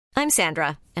I'm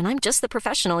Sandra, and I'm just the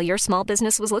professional your small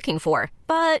business was looking for.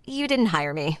 But you didn't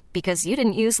hire me because you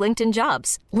didn't use LinkedIn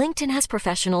Jobs. LinkedIn has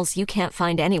professionals you can't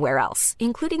find anywhere else,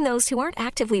 including those who aren't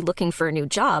actively looking for a new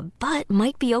job, but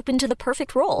might be open to the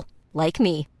perfect role, like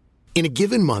me. In a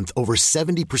given month, over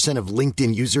 70% of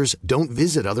LinkedIn users don't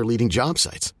visit other leading job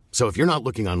sites. So if you're not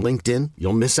looking on LinkedIn,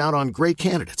 you'll miss out on great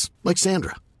candidates like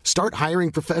Sandra. Start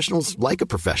hiring professionals like a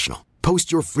professional.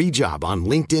 Post your free job on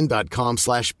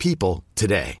linkedin.com/people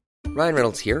today. Ryan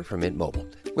Reynolds here from Mint Mobile.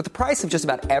 With the price of just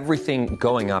about everything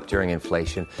going up during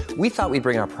inflation, we thought we'd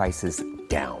bring our prices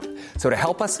down. So to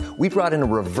help us, we brought in a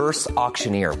reverse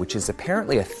auctioneer, which is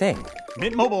apparently a thing.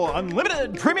 Mint Mobile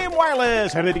Unlimited Premium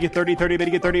Wireless. How to get 30, 30, how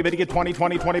to get 30, how to get 20,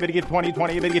 20, 20, how to get 20,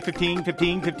 20, how to get 15,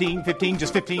 15, 15, 15,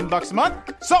 just $15 a month?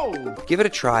 Sold! Give it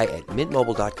a try at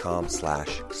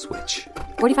mintmobile.com/switch.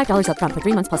 $45 up front for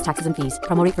 3 months plus taxes and fees.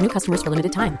 Promo rate for new customers for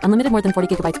limited time. Unlimited more than 40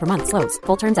 gigabytes per month. Slows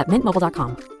full terms at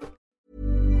mintmobile.com.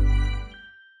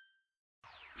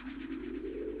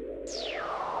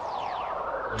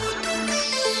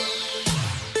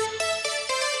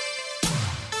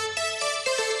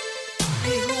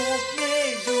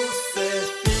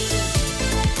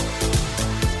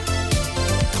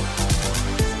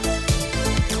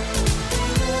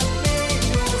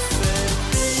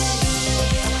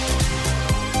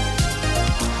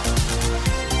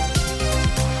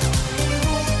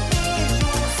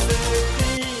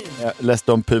 Jag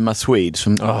läste om Puma Swede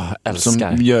som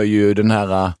gör ju den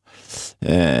här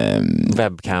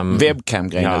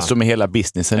webcam-grejen som är hela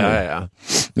businessen nu. Ja.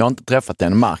 Jag har inte träffat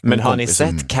den Mark. Men har ni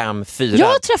sett Cam 4? Jag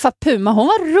har träffat Puma, hon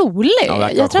var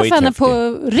rolig. Jag träffade henne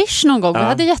på Rish någon gång. Vi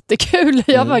hade jättekul.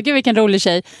 Jag bara, gud vilken rolig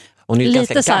tjej. Hon är ju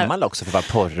lite ganska gammal också för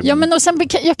att vara porr. Ja, men och sen,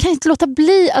 jag kan inte låta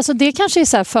bli, alltså det kanske är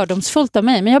så här fördomsfullt av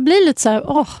mig, men jag blir lite så här,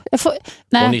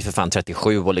 nej. Hon är ju för fan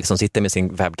 37 och liksom sitter med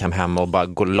sin webcam hemma och bara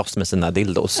går loss med sina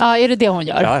dildos. Ja, är det hon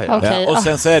gör? Ja. Okay. Och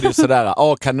sen så är det ju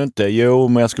sådär, kan du inte? Jo,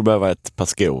 men jag skulle behöva ett par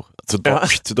skor. Så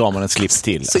drar man en slips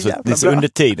till. Så alltså, det är så under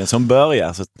tiden som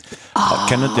börjar. Så,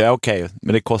 kan du inte? Okej,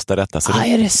 men det kostar detta. Så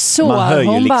är det så? Man höjer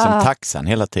hon liksom bara taxan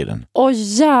hela tiden.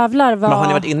 Jävlar vad. Men har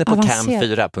ni varit inne på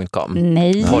cam4.com?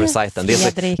 Nej. Porrsajten.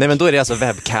 Nej, men då är det alltså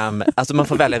webcam. Alltså man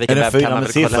får välja vilken webcam man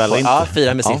vill kolla på. Ja,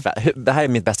 4 med siffra. Det här är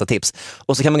mitt bästa tips.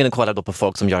 Och så kan man gå in och kolla då på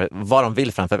folk som gör vad de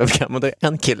vill framför webcam. Och det är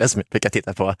en kille som jag brukar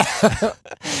titta på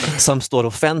som står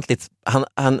offentligt,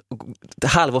 han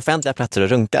halvoffentliga platser och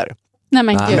runkar. Nej,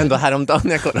 men då häromdagen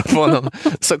när jag kollar på honom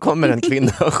så kommer en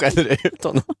kvinna och skäller ut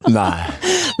honom. Nej.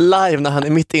 Live när han är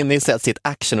mitt inne i sitt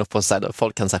action och på så här,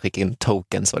 folk kan så här skicka in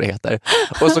tokens vad det heter.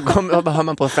 Och så hör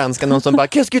man på franska någon som bara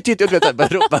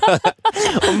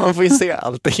och man får ju se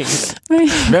allting.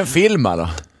 Men filmar då?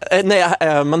 Nej,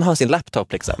 man har sin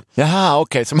laptop liksom. Jaha,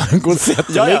 okej, så man går och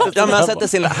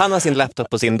sätter han har sin laptop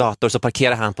på sin dator, så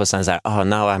parkerar han på sån här,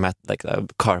 now I'm at like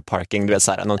car parking, du vet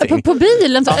så här någonting. På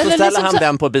bilen? Så ställer liksom han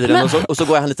den på bilen och så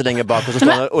går han lite längre bak och så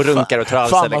står han och runkar och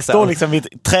trasar liksom. Man står liksom vid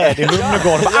ett träd i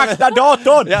Humlegården och akta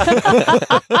datorn! Ja.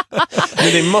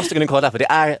 Men det måste kunna kolla för det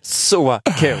är så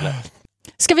kul.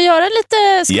 Ska vi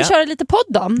köra lite podd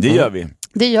då? Det gör vi.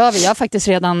 Det gör vi. Jag har faktiskt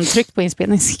redan tryckt på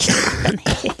inspelningsknappen.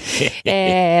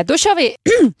 Då kör vi.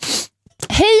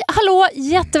 Hej, hallå,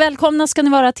 jättevälkomna ska ni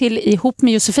vara till Ihop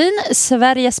med Josefin,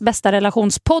 Sveriges bästa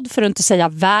relationspodd, för att inte säga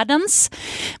världens.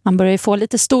 Man börjar ju få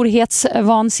lite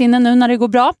storhetsvansinne nu när det går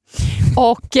bra.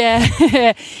 Och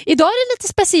idag är det lite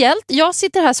speciellt. Jag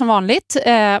sitter här som vanligt,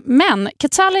 men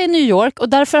Katsala är i New York och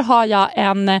därför har jag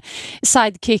en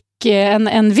sidekick,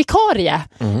 en vikarie,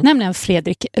 nämligen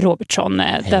Fredrik Robertsson,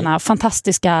 denna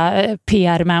fantastiska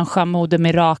PR-människa,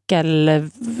 modemirakel,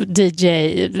 DJ.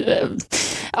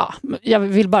 Ja, jag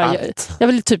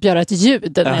vill typ göra ett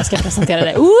ljud när jag ska presentera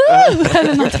det.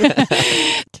 Eller något.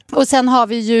 Och sen har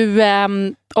vi ju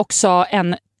också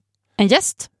en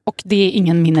gäst, och det är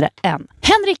ingen mindre än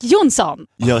Henrik Jonsson.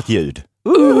 Gör ett ljud.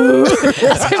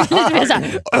 Alltså, lite mer så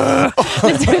här,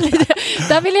 lite,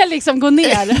 där vill jag liksom gå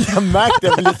ner. Jag märkte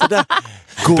väl lite där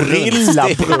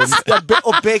gorillabrunst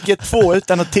och bägge två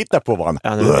utan att titta på varandra.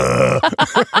 Ja,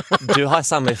 du har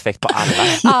samma effekt på alla.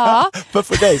 Ja.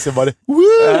 För dig så var det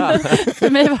för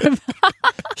mig var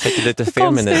det lite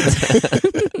feminint.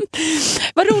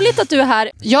 Vad roligt att du är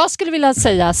här. Jag skulle vilja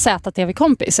säga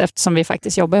ZTV-kompis, eftersom vi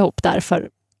faktiskt jobbar ihop där för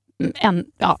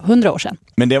 100 år sedan.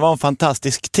 Men det var en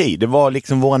fantastisk tid. Det var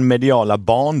liksom vår mediala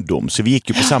barndom, så vi gick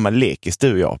ju på samma lekis,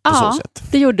 du och jag, på så sätt. Ja,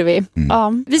 det gjorde vi.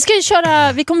 Ja.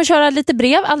 Vi kommer köra lite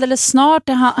brev alldeles snart.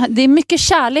 Det är mycket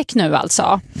kärlek nu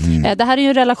alltså. Det här är ju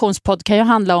en relationspodd, kan ju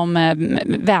handla om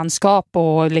vänskap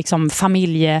och liksom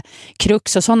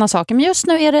familjekrux och sådana saker. Men just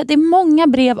nu är det är många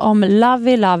brev om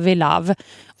love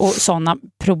och sådana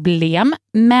problem.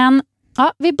 Men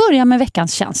Ja, vi börjar med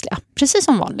veckans känsliga. Precis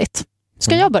som vanligt.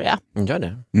 Ska jag börja? Gör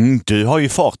det. Du har ju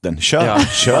farten. Kör.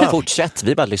 Kör. Fortsätt,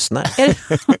 vi bara lyssnar.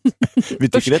 Vi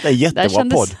tycker detta är jättebra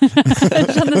podd.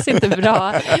 Det kändes inte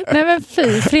bra. Nej men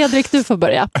fy, Fredrik, du får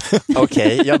börja.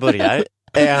 Okej, jag börjar.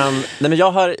 Nej, men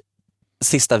jag har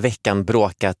sista veckan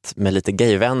bråkat med lite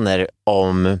gayvänner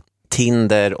om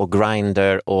Tinder och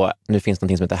Grindr och nu finns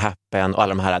någonting som heter Happen och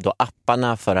alla de här då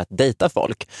apparna för att dejta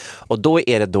folk. Och då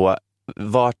är det då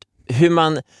hur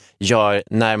man gör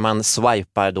när man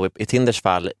swipar då i Tinders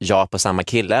fall på samma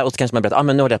kille och så kanske man berättar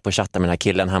men nu är jag på att chatta med den här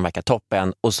killen, han verkar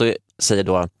toppen och så säger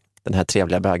då den här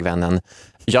trevliga bögvännen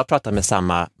jag pratar med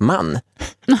samma man.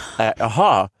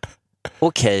 Jaha,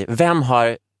 okej, vem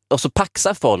har... Och så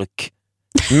paxar folk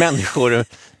människor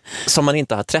som man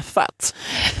inte har träffat.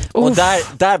 Och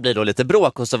där blir då lite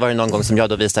bråk. Och så var det någon gång som jag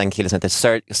då visade en kille som heter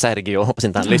Sergio. Hoppas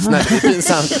inte han lyssnar.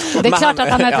 Det är klart att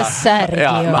han heter Sergio.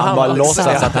 Ja, han bara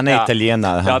låtsas att han är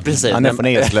italienare. Ja, precis. Han är från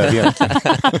Eslöv egentligen.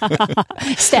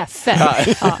 Steffe.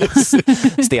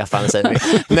 Stefan säger vi.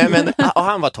 Nej, men, och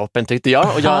han var toppen tyckte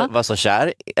jag. Och jag var så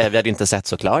kär. Vi hade inte sett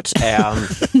såklart.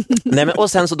 Nej, men,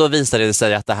 och sen så då visade det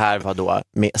sig att det här var då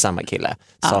samma kille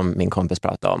som min kompis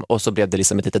pratade om. Och så blev det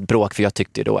liksom ett litet bråk för jag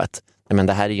tyckte ju då att men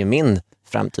det här är ju min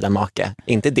framtida make,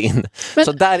 inte din. Men,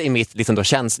 så där är mitt liksom då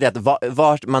känsligt.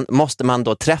 Måste man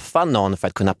då träffa någon för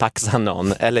att kunna paxa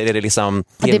någon? Eller är det liksom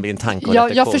en tanke och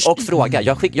reflektion? Och fråga.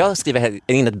 Jag skriver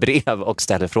in ett brev och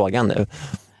ställer frågan nu.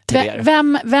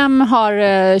 Vem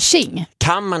har tjing?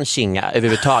 Kan man tjinga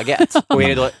överhuvudtaget? Och är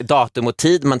det då datum och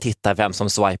tid man tittar vem som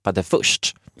swipade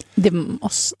först? Det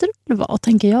måste det vara,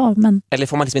 tänker jag. Men... Eller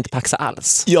får man liksom inte paxa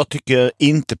alls? Jag tycker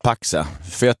inte paxa.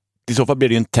 För i så fall blir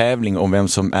det ju en tävling om vem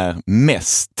som är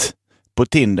mest på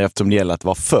Tinder eftersom det gäller att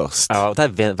vara först. Ja,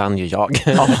 där vann ju jag.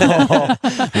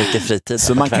 Mycket fritid.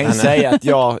 Så man kan ju säga att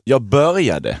jag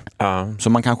började. Så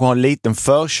man kanske har en liten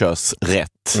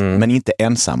förkörsrätt, men inte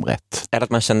ensamrätt. Eller att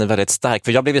man känner väldigt stark.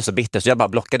 För jag blev ju så bitter så jag bara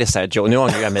blockade Sergio. Nu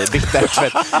ångrar jag mig bitter.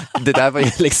 För det där var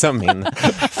ju liksom min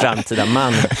framtida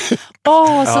man.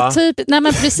 Så typ, nej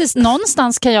men precis,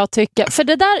 någonstans kan jag tycka. För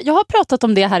det där, jag har pratat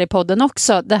om det här i podden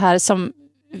också. Det här som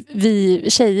vi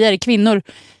tjejer, kvinnor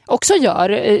också gör,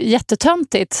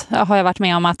 jättetöntigt har jag varit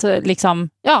med om att liksom,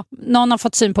 någon har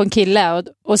fått syn på en kille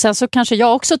och sen så kanske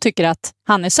jag också tycker att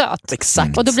han är söt.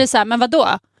 Exakt. Och då blir det så här, men vadå?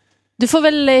 Du får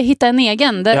väl hitta en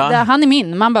egen. Han är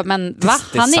min. Man bara, men va?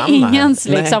 Han är ingens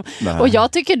liksom. Nej. Och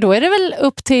jag tycker då är det väl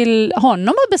upp till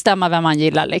honom att bestämma vem man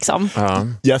gillar liksom.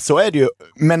 Ja, så är det ju.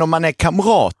 Men om man är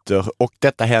kamrater och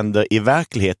detta händer i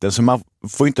verkligheten så man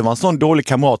får inte vara en sån dålig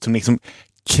kamrat som liksom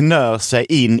knör sig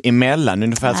in emellan,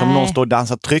 ungefär som någon står och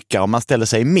dansar tryckare och man ställer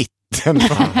sig i mitten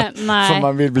som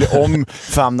man vill bli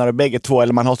omfamnade bägge två,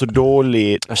 eller man har så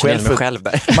dålig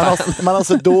man har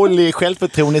så dålig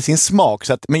självförtroende i sin smak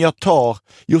så att, men jag tar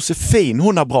Josefin,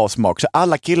 hon har bra smak så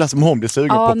alla killar som hon blir sugen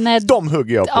på, de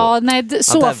hugger jag på.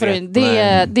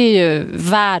 Det är ju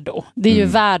värdo. Det är ju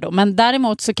värdo, men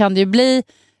däremot så kan det ju bli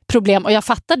problem, och jag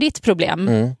fattar ditt problem.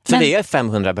 För det är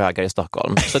 500 bögar i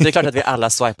Stockholm. Så det är klart att vi alla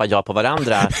swipar på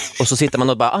varandra. Och så sitter man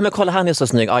och bara, men kolla han är så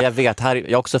snygg. Jag vet, jag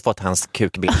har också fått hans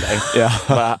kukbilder.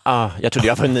 Jag trodde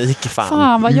jag var unik.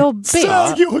 Fan vad jobbigt.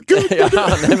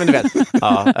 Nej, men du vet.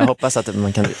 Jag hoppas att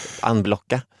man kan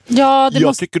unblocka.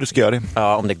 Jag tycker du ska göra det.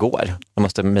 Ja, om det går. Jag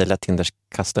måste mejla Tinders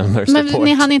customer support. Men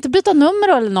ni hann inte byta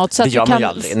nummer eller något? Så det att gör man ju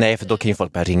aldrig. Nej, för då kan ju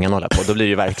folk börja ringa och hålla på. Då blir det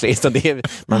ju verkligt. Så det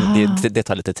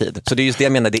tar lite tid. Så det är just det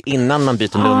jag menar. Det är innan man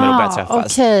byter nummer och börjar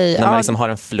träffas. När man liksom har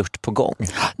en flört på gång.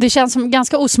 Det känns som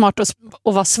ganska osmart att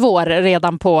vara svår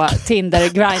redan på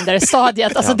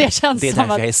Tinder-Grindr-stadiet. Alltså det känns det är som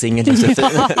därför jag är singel.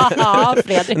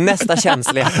 Nästa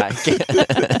känsliga tack.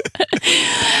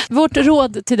 Vårt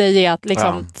råd till dig är att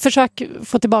liksom, försök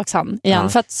få tillbaka han igen.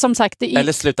 För att, som sagt,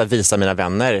 eller sluta visa mina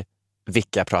vänner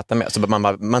vilka jag pratar med. Så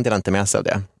man delar inte med sig av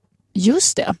det.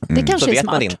 Just det, det kanske så är vet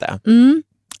smart. Man inte.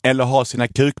 Eller ha sina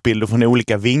kukbilder från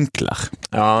olika vinklar.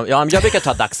 Ja, jag brukar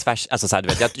ta dagsfärs. Alltså så här, du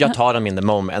vet, jag tar dem in the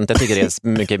moment. Jag tycker det är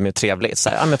mycket mer trevligt. Så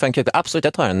här, men för en kukbild, absolut,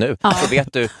 jag tar den nu. Så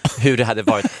vet du hur det hade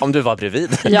varit om du var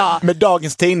bredvid. Med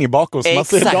dagens tidning bakom.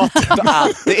 Exakt,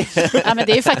 alltid. Men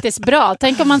det är ju faktiskt bra.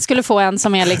 Tänk om man skulle få en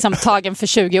som är liksom tagen för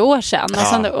 20 år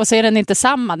sedan. Och så är den inte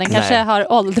samma. Den kanske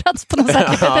har åldrats på något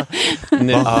sätt.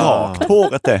 Vad rakt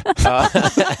håret är.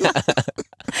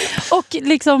 Och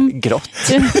liksom... Grått.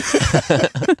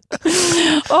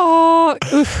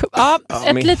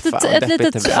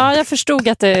 Jag förstod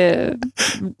att det...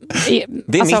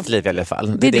 Det är mitt liv i alla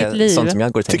fall. Det är ditt liv. Sånt som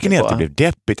jag går och tänker på. Tycker ni att det blev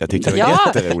deppigt? Jag tyckte det var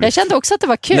jätteroligt. Jag kände också att det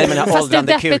var kul. Nej, men den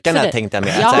åldrande kukarna tänkte jag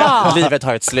med. Ja. Livet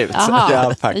har ett slut.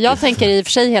 Ja, jag tänker i och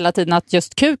för sig hela tiden att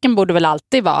just kuken borde väl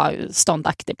alltid vara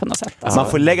ståndaktig på något sätt. Alltså.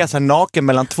 Man får lägga sig naken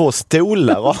mellan 2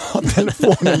 stolar och ha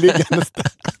telefonen liggande.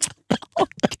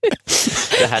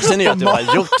 Det här känner jag att du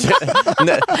har gjort.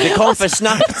 Det kom för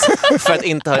snabbt för att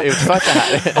inte ha utfört det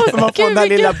här. Så man får den där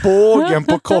lilla bågen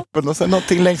på kroppen och sen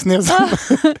någonting längst ner.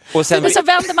 Och sen så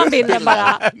vänder man bilden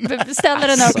bara, ställer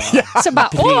den upp. Så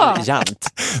bara, briljant.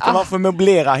 Så man får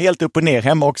möblera helt upp och ner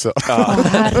hemma också.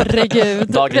 Herregud.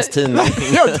 Dagens tidning.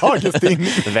 Dagens tidning.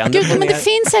 Gud, men det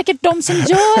finns säkert de som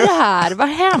gör det här. Vad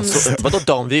hemskt. Vadå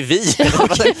de? Vi?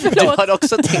 Okej, du har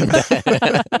också Tinder.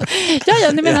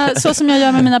 Ja, ni menar så som jag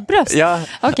gör med mina bröst. Ja.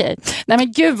 Okej. Nej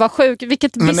men gud vad sjukt.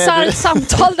 Vilket bisarrt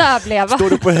samtal det här blev. Står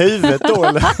du på huvudet då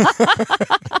eller?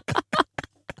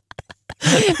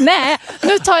 Nej,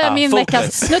 nu tar jag min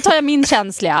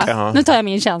känsliga. Nu tar jag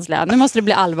min känsliga. Nu måste det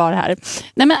bli allvar här.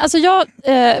 Nej men alltså jag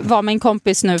var med en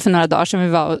kompis nu för några dagar sedan. Vi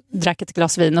var och drack ett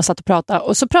glas vin och satt och pratade.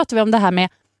 Och så pratade vi om det här med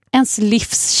ens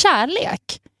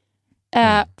livskärlek.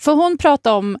 För hon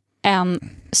pratade om en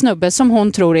snubbe som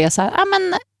hon tror är så här,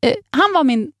 han var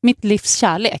mitt livs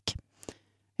kärlek.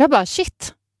 Jag bara,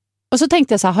 shit. Och så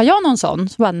tänkte jag så här, har jag någon sån?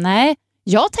 Så bara, nej,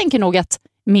 jag tänker nog att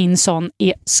min sån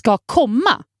ska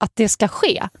komma, att det ska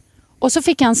ske. Och så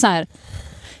fick jag en så här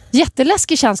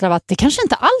jätteläskig känsla av att det kanske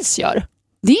inte alls gör.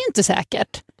 Det är ju inte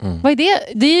säkert. Vad är det?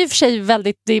 Det är ju för sig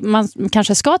väldigt, man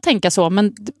kanske ska tänka så,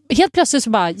 men helt plötsligt så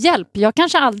bara, hjälp, jag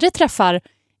kanske aldrig träffar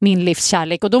min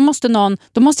livskärlek och då måste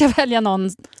jag välja någon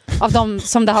av dem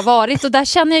som det har varit, och där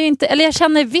känner jag ju inte, eller jag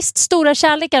känner visst stora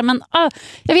kärlekar, men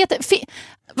jag vet,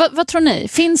 vad tror ni?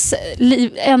 Finns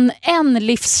en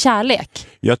livskärlek?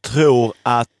 Jag tror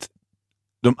att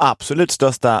de absolut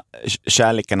största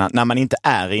kärlekarna, när man inte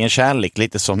är i en kärlek,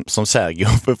 lite som Sergio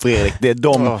för Fredrik, det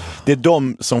är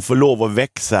de som får lov att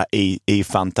växa i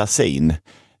fantasin.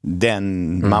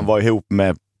 Den man var ihop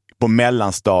med på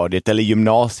mellanstadiet eller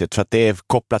gymnasiet, för att det är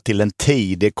kopplat till en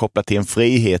tid, det är kopplat till en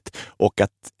frihet, och att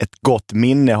ett gott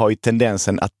minne har ju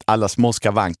tendensen att alla små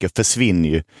skavanker försvinner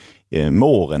ju med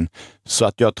åren. Så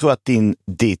att jag tror att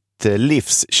ditt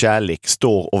livs kärlek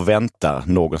står och väntar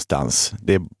någonstans.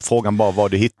 Det är frågan bara var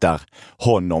du hittar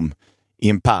honom i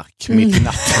en park mitt i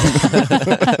natten.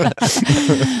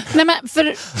 Nej, men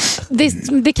för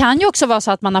det kan ju också vara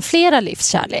så att man har flera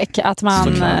livskärlek. Att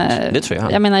man, det tror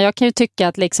jag. Jag menar, jag kan ju tycka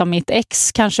att liksom mitt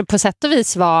ex kanske på sätt och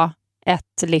vis var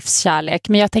ett livskärlek.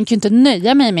 Men jag tänker ju inte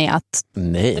nöja mig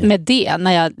med det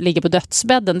när jag ligger på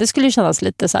dödsbädden. Det skulle ju kännas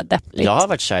lite så här deppligt. Jag har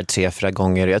varit kär 3-4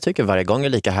 gånger och jag tycker varje gång är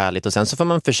lika härligt. Och sen så får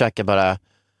man försöka bara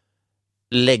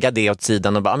lägga det åt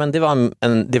sidan och bara, men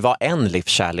det var en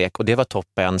livskärlek och det var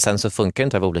toppen. Sen så funkar det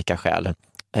inte av olika skäl.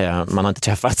 Man har inte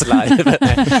träffats live.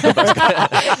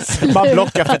 Man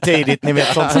blockar för tidigt, ni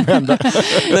vet sånt som händer.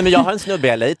 Nej, men jag har en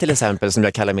snubbe i LA till exempel som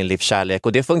jag kallar min livskärlek,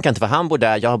 och det funkar inte för han bor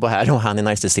där, jag bor här, och han är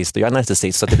narcissist och jag är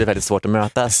narcissist, så det blir väldigt svårt att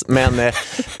mötas. Men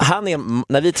han är,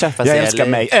 när vi träffas jag i LA... Jag älskar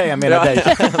mig, jag menar dig.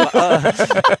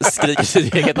 Skriker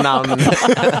sitt eget namn.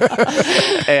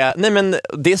 Nej, men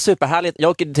det är superhärligt.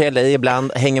 Jag åker till LA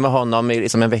ibland, hänger med honom i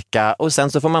liksom en vecka, och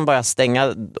sen så får man bara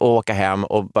stänga och åka hem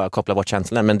och bara koppla bort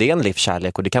känslorna. Men det är en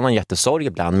livskärlek och det kan vara en jättesorg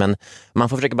ibland, men man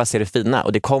får försöka bara se det fina,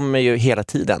 och det kommer ju hela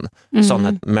tiden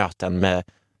sådana möten med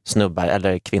snubbar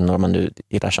eller kvinnor om man nu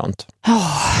gillar sånt.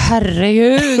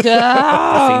 Herregud.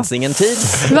 Det finns ingen tid.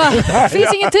 Det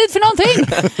finns ingen tid för någonting.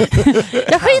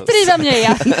 Jag skiter i vem jag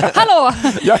är. Hallå.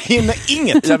 Jag hinner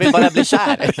inget. Jag vill bara bli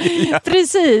kär.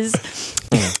 Precis.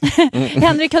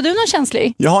 Henrik, har du någon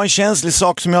känslig? Jag har en känslig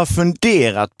sak som jag har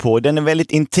funderat på. Den är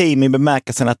väldigt intim i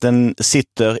bemärkelsen att den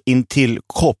sitter intill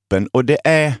kroppen, och det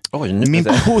är min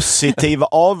positiva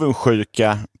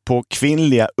avundsjuka på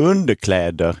kvinnliga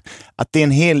underkläder. Att det är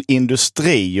en hel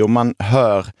industri, och man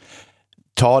hör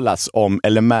talas om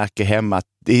eller märker hemma att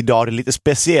idag är det lite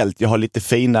speciellt. Jag har lite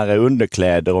finare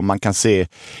underkläder, och man kan se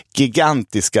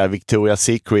gigantiska Victoria's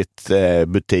Secret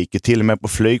butiker till och med på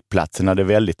flygplatserna. Det är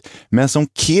väldigt. Men som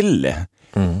kille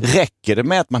räcker det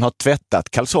med att man har tvättat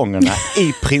kalsongerna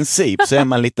i princip, så är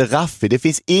man lite raffig. Det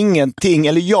finns ingenting,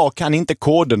 eller jag kan inte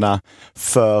koderna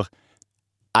för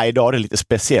idag är det lite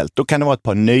speciellt. Då kan det vara ett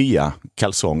par nya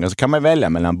kalsonger. Så kan man välja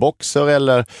mellan boxer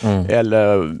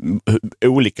eller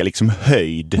olika liksom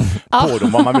höjd på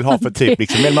dem. Vad man vill ha för typ.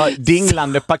 Liksom. Vill man ha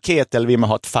dinglande paket eller vill man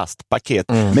ha ett fast paket.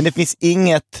 Men det finns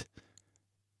inget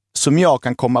som jag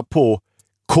kan komma på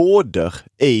koder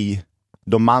i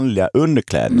de manliga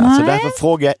underkläderna. Nej. Så därför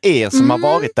frågar jag er som har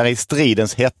varit där i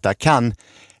stridens hetta, kan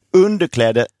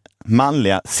underkläder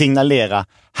manliga signalera,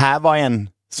 här var en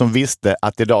som visste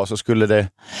att idag så skulle det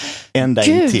ända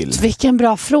in till. Gud, vilken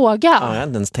bra fråga. Ja, jag har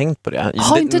inte ens tänkt på det.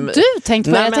 Har inte du tänkt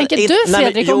på det? Jag tänker du,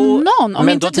 Fredrik, om någon. Om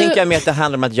men inte då tänker jag mer att det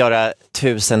handlar om att göra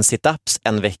 1000 sit-ups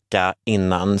en vecka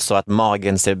innan så att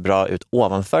magen ser bra ut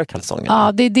ovanför kalsongerna.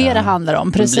 Ja, det är det handlar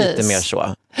om, precis. Lite mer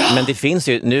så. Men det finns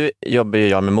ju, nu jobbar ju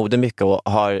jag med mode mycket och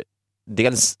har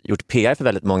dels gjort PR för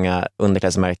väldigt många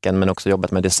underklädesmärken men också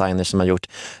jobbat med designers som har gjort,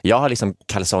 jag har liksom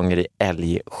kalsonger i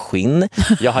älgskinn,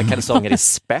 jag har kalsonger i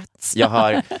spets, jag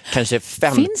har kanske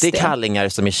 50 kallingar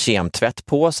som är kemtvätt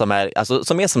på som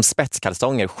är som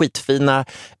spetskalsonger, skitfina,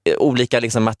 olika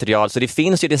liksom material, så det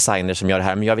finns ju designers som gör det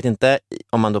här, men jag vet inte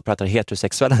om man då pratar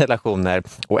heterosexuella relationer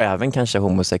och även kanske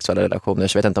homosexuella relationer,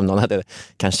 så vet jag inte om någon hade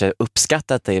kanske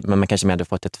uppskattat det, men man kanske hade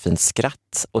fått ett fint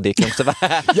skratt och det kan också vara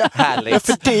härligt. Ja,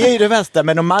 för det är ju det värsta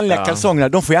med de manliga kalsongerna,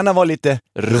 de får gärna vara lite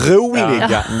roliga.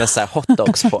 Ja, med så här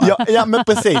hotdogs på. Ja, men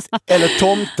precis. Eller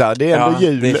tomtar, det är ändå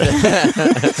jul.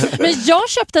 Men jag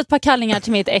köpte ett par kallingar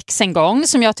till mitt ex en gång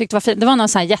som jag tyckte var fint. Det var någon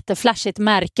så här jätteflashigt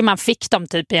märke. Man fick dem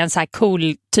typ i en så här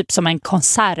cool, typ som en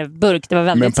konservburk. Det var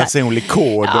väldigt, med en personlig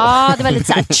kod. Ja, det var lite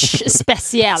så här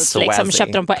speciellt. Liksom.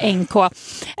 Köpte dem på NK.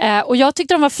 Och jag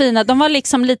tyckte de var fina. De var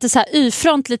liksom lite så här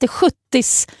Y-front, lite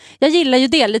 70s. Jag gillar ju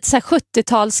det, lite så här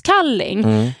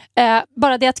 70-talskalling.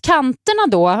 Bara det att kanterna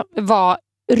då var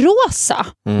rosa.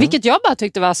 Vilket jag bara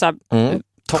tyckte var så här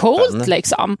coolt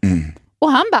liksom.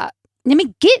 Och han bara, nej men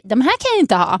gud, de här kan jag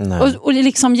inte ha. Och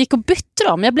liksom gick och bytte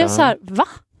dem. Jag blev så här, va?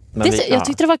 Jag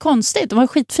tyckte det var konstigt, de var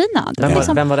skitfina.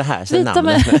 Vem var det här? Säg namn.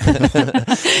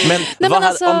 Men om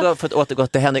du har fått återgå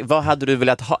till Henrik, vad hade du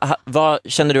velat ha? Vad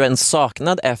känner du en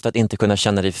saknad efter att inte kunna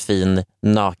känna dig fin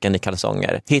naken i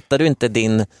kalsonger? Hittar du inte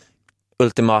din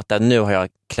ultimata, nu har jag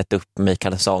klätt upp mig i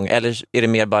kalsong, eller är det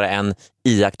mer bara en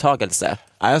iakttagelse?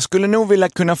 Jag skulle nog vilja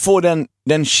kunna få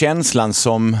den känslan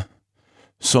som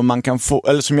man kan få,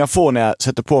 eller som jag får när jag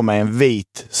sätter på mig en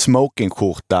vit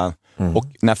smokingskjorta och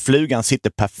när flugan sitter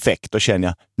perfekt, då känner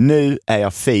jag, nu är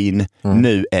jag fin,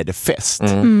 nu är det fest.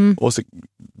 Och så,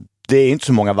 det är inte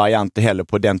så många varianter heller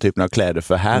på den typen av kläder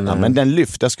för herrar, men den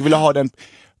lyfter. Jag skulle vilja ha den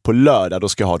på lördag, då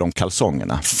ska jag ha de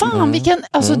kalsongerna. Fan, vilken,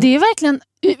 alltså det är verkligen,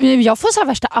 jag får så här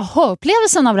värsta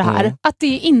aha-upplevelsen av det här. Att det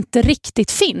inte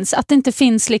riktigt finns. Att det inte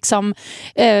finns liksom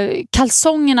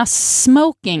kalsongernas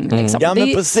smoking. Liksom. Ja,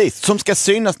 men precis. Som ska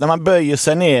synas när man böjer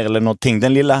sig ner eller någonting.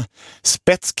 Den lilla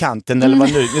spetskanten eller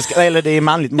vad nu. Eller det är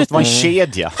manligt, det måste vara en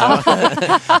kedja.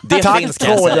 Det finns,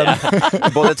 kan jag säga.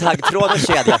 Både taggtråd och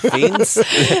kedja finns.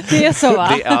 Det är så,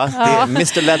 va? Det är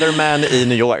Mr. Leatherman i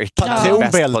New York.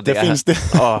 Patronbälte finns det.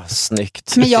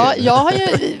 Snyggt. Men jag har ju...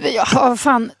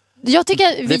 fan... Jag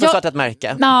tycker, vi får starta ett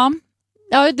märke.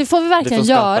 Ja, det får vi verkligen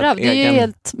göra. Det är ju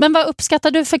helt... Men vad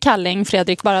uppskattar du för kalling,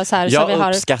 Fredrik? Bara så här, jag så vi har...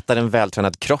 uppskattar en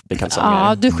vältränad kropp i kalsonger.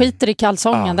 Ja, du skiter i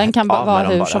kalsongen. Den kan vara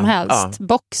hur som helst.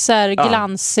 Boxer,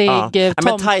 glansig,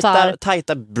 tomtar. Men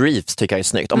tajta briefs tycker jag är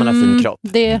snyggt om man har fin kropp.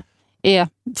 Det är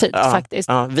fint faktiskt.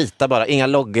 Vita bara. Inga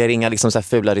loggor, inga liksom så här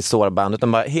fula resårband,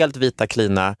 utan bara helt vita,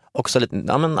 klina. Också lite...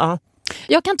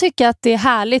 Jag kan tycka att det är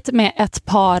härligt med ett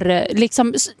par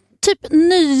liksom... typ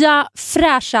nya,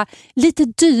 fräscha, lite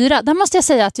dyra. Där måste jag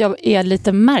säga att jag är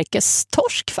lite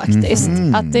märkestorsk faktiskt.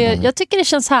 Att jag tycker det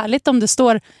känns härligt om det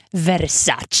står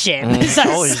Versace med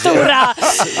stora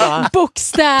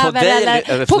bokstäver.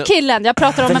 Eller på killen, jag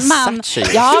pratar om en man.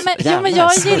 Ja, men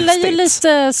jag gillar ju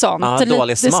lite sånt.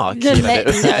 Dålig smak.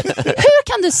 Hur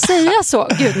kan du säga så?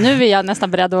 Gud, nu är jag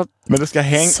nästan beredd att men det ska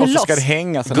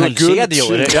hänga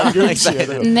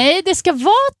guldkedjor. Nej, det ska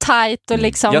vara tajt och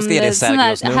liksom jag ska ge dig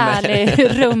Sergios nummer.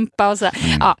 Härlig rumpa och så.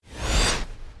 Ja.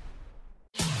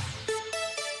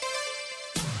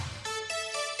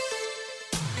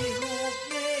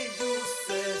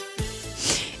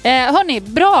 Hörni,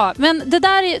 bra. Men det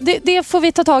där det får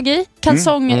vi ta tag i.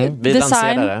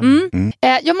 Kalsongdesign.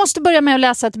 Jag måste börja med att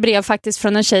läsa ett brev faktiskt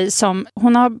från en tjej som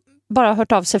hon har bara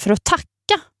hört av sig för att tacka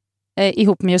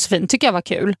ihop med Josefin. Tycker jag var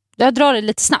kul. Jag drar det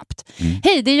lite snabbt.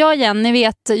 Hej, det är jag igen. Ni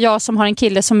vet, jag som har en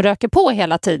kille som röker på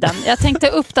hela tiden. Jag tänkte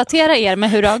uppdatera er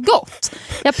med hur det har gått.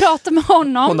 Jag pratade med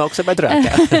honom. Hon har också börjat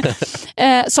röka.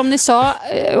 Som ni sa,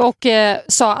 och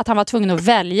sa att han var tvungen att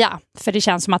välja. För det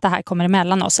känns som att det här kommer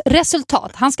emellan oss.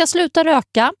 Resultat, han ska sluta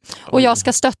röka. Och jag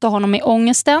ska stötta honom i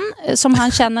ångesten som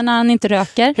han känner när han inte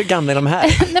röker. Hur gamla är de här?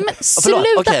 Nej, men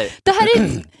sluta. Okay. Det här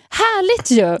är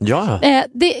härligt ju. Ja.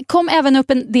 Det kom även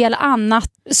upp en del annat.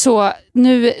 Så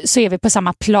nu så är vi på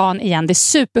samma plan igen. Det är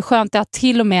superskönt. Det har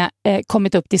till och med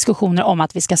kommit upp diskussioner om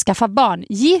att vi ska skaffa barn.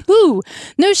 Jeho!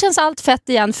 Nu känns allt fett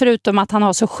igen, förutom att han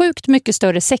har så sjukt mycket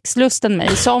större sexlust än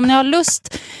mig. Så om ni har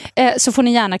lust så får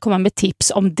ni gärna komma med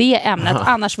tips om det ämnet.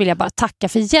 Annars vill jag bara tacka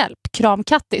för hjälp. Kram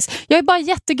Kattis. Jag är bara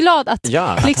jätteglad att,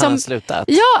 att han har slutat.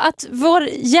 Ja, att vår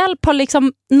hjälp har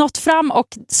liksom nått fram och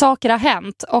saker har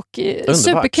hänt. Och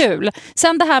superkul.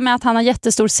 Sen det här med att han har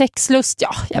jättestor sexlust.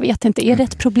 Ja, jag vet inte. Är det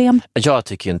ett problem? Jag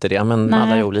tycker ju inte det, men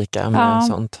alla är olika med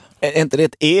sånt. Är inte det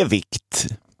ett evigt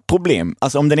problem?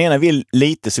 Alltså om den ena vill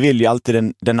lite så vill ju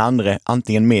alltid den andra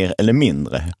antingen mer eller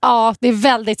mindre. Ja, det är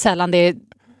väldigt sällan det är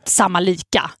samma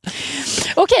lika.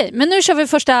 Okej, men nu kör vi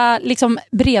första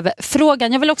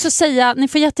brevfrågan. Jag vill också säga, ni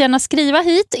får jättegärna skriva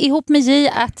hit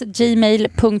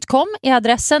ihopmedj@gmail.com är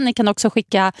adressen. Ni kan också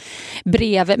skicka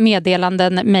brev,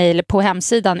 meddelanden, mejl på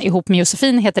hemsidan. Ihop med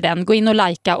Josefin heter den. Gå in och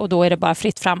likea och då är det bara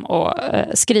fritt fram och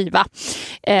skriva.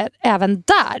 Även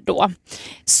där då.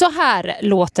 Så här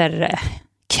låter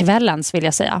kvällens, vill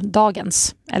jag säga,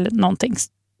 dagens eller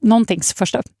någontings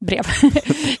första brev.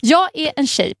 Jag är en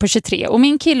tjej på 23 och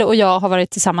min kille och jag har varit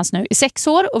tillsammans nu i 6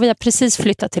 år och vi har precis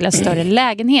flyttat till en större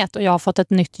lägenhet och jag har fått ett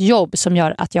nytt jobb som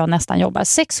gör att jag nästan jobbar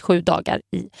 6-7 dagar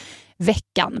i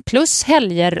veckan plus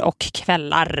helger och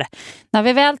kvällar. När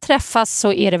vi väl träffas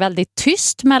så är det väldigt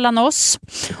tyst mellan oss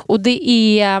och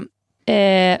det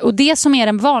som är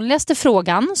den vanligaste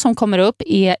frågan som kommer upp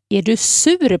är du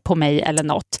sur på mig eller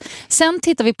något? Sen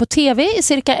tittar vi på tv i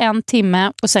cirka 1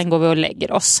 timme och sen går vi och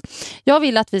lägger oss. Jag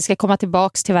vill att vi ska komma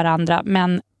tillbaks till varandra,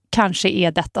 men kanske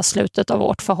är detta slutet av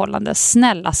vårt förhållande.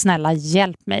 Snälla,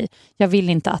 hjälp mig. Jag vill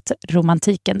inte att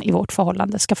romantiken i vårt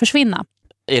förhållande ska försvinna.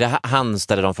 Är det han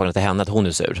ställer de frågorna till henne att hon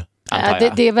är sur?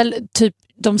 Det är väl typ,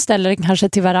 de ställer kanske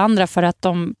till varandra för att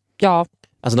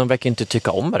Alltså de verkar inte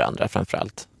tycka om varandra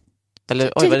framförallt. Eller,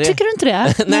 tycker du inte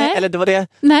det? Nej, eller det var det.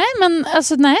 Nej, men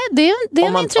alltså det är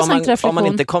en intressant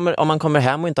reflektion. Om man kommer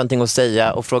hem och inte har någonting att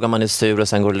säga och frågar om man är sur och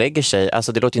sen går och lägger sig.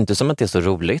 Alltså det låter inte som att det är så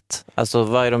roligt. Alltså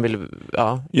vad är de vill...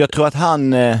 Ja. Jag tror att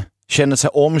han känner sig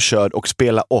omkörd och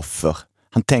spelar offer.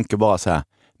 Han tänker bara så här,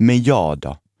 men jag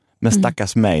då? Men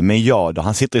stackars mig, men jag då?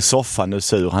 Han sitter i soffan nu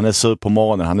sur. Han är sur på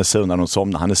morgonen, han är sur när de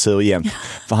somnar. Han är sur igen.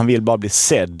 För han vill bara bli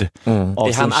sedd av sin tjej.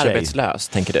 Är han arbetslös,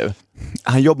 tänker du?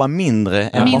 Han jobbar mindre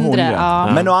än vad hon gör.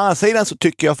 Ja. Men å andra sidan så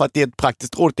tycker jag, för att det är ett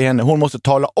praktiskt råd till henne, hon måste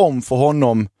tala om för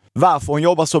honom varför hon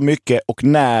jobbar så mycket och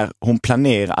när hon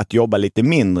planerar att jobba lite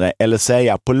mindre. Eller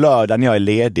säga, på lördag när jag är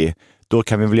ledig, då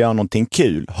kan vi väl göra någonting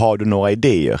kul. Har du några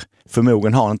idéer?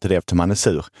 Förmodligen har han inte det eftersom han är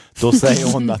sur. Då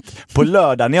säger hon att på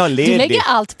lördag när jag är ledig... Du lägger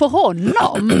allt på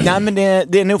honom. Nej, men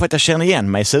det är nog för att jag känner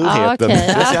igen mig i surheten. Okay. Det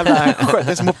är så jävla skönt.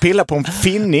 Det är som att pilla på en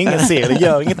finning. Ingen ser det.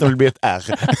 Gör inget om det blir ett R.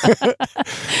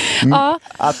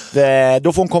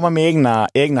 Då får hon komma med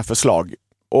egna förslag.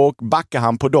 Och backar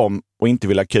han på dem och inte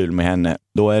vill ha kul med henne,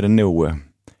 då är det nog...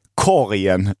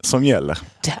 korgen som gäller.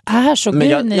 Det är så men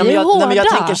gud, ni är hårda. Men jag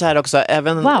tänker så här också,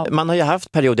 man har ju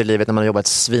haft perioder i livet när man har jobbat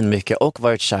svinmycket och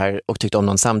varit kär och tyckt om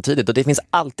någon samtidigt, och det finns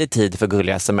alltid tid för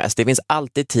gulliga sms. Det finns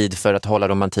alltid tid för att hålla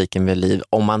romantiken vid liv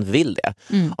om man vill det.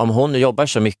 Om hon jobbar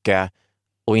så mycket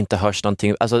och inte hörs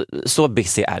någonting, alltså så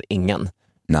busy är ingen.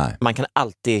 Nej. Man kan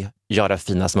alltid göra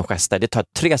fina små gester. Det tar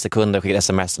 3 sekunder att skicka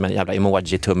sms med en jävla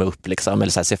emoji, tumme upp liksom,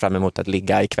 eller så här, se fram emot att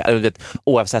ligga ikväll,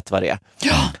 oavsett vad det är.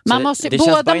 Ja,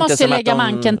 båda måste lägga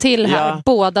manken till här,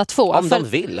 båda två. Om de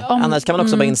vill. Annars kan man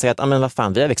också bara inse att men vad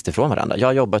fan, vi har växt ifrån varandra.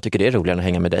 Jag jobbar och tycker det är roligare än att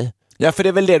hänga med dig. Ja, för det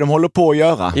är väl det de håller på att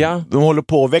göra. Ja. De håller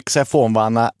på att växa ifrån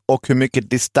varandra, och hur mycket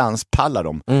distans pallar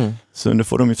de. Så nu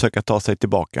får de ju försöka ta sig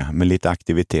tillbaka med lite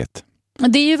aktivitet.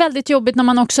 Det är ju väldigt jobbigt när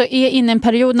man också är inne i en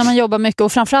period när man jobbar mycket,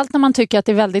 och framförallt när man tycker att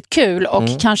det är väldigt kul och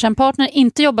kanske en partner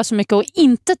inte jobbar så mycket och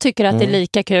inte tycker att det är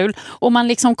lika kul, och man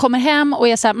liksom kommer hem och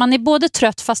är så här, man är både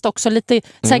trött fast också lite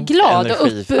så här glad och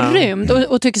upprymd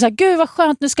och tycker så här, gud vad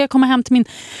skönt, nu ska jag komma hem till min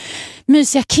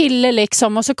mysiga kille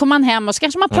liksom, och så kommer man hem och så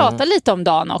kanske man pratar lite om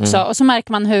dagen också och så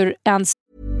märker man hur ens...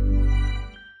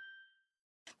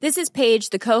 This is Paige,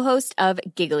 the co-host of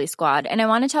Giggly Squad, and I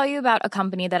want to tell you about a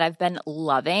company that I've been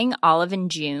loving, Olive &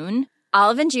 June.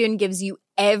 Olive & June gives you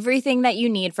everything that you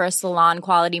need for a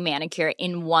salon-quality manicure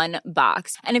in one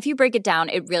box. And if you break it down,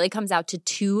 it really comes out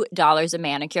to $2 a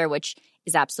manicure, which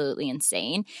is absolutely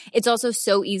insane. It's also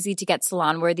so easy to get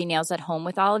salon-worthy nails at home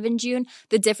with Olive & June.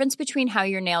 The difference between how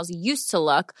your nails used to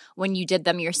look when you did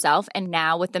them yourself and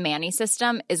now with the Mani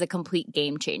system is a complete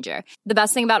game changer. The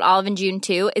best thing about Olive & June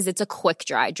too is it's a quick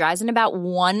dry. Dries in about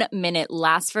 1 minute,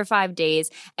 lasts for 5 days,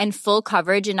 and full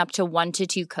coverage in up to 1 to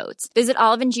 2 coats. Visit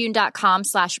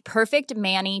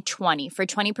oliveandjune.com/perfectmani20 for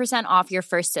 20% off your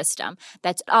first system.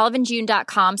 That's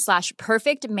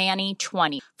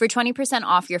oliveandjune.com/perfectmani20 for 20%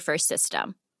 off your first system.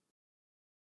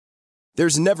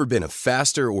 There's never been a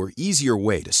faster or easier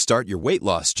way to start your weight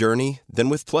loss journey than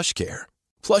with PlushCare.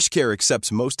 PlushCare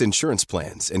accepts most insurance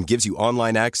plans and gives you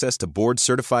online access to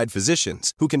board-certified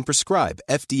physicians who can prescribe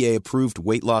FDA-approved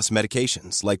weight loss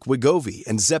medications like Wegovy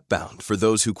and Zepbound for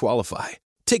those who qualify.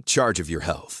 Take charge of your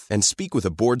health and speak with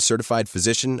a board-certified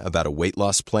physician about a weight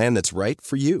loss plan that's right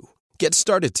for you. Get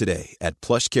started today at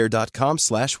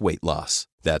plushcare.com/weightloss.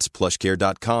 That's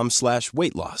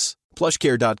plushcare.com/weightloss.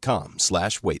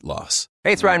 plushcare.com/weightloss.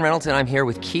 Hey, it's Ryan Reynolds, and I'm here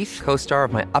with Keith, co-star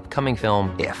of my upcoming film,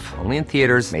 If, only in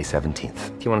theaters May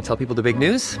 17th. Do you want to tell people the big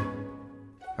news?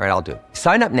 All right, I'll do it.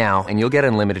 Sign up now and you'll get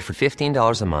unlimited for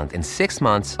 $15 a month and 6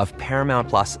 months of Paramount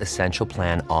Plus Essential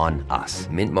Plan on us.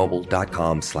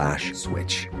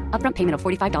 Mintmobile.com/switch. Upfront payment of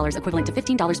 $45 equivalent to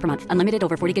 $15 per month. Unlimited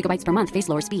over 40 gigabytes per month. Face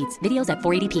lower speeds. Videos at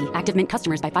 480p. Active Mint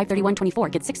customers by 531.24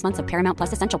 get 6 months of Paramount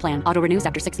Plus Essential Plan. Auto renews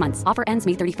after 6 months. Offer ends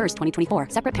May 31st, 2024.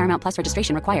 Separate Paramount Plus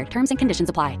registration required. Terms and conditions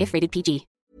apply if rated PG.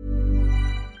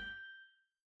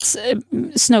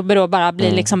 Snubbe då bara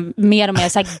blir liksom mer och mer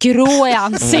så här grå i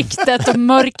ansiktet och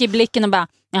mörk i blicken och bara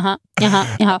jaha.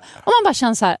 Och man bara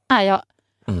känner så här,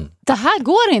 det här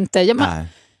går inte.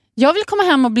 Jag vill komma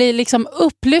hem och bli liksom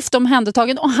upplyft och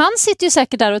omhändertagen. Och han sitter ju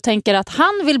säkert där och tänker att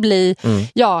han vill bli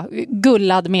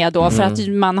gullad med då för att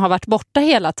man har varit borta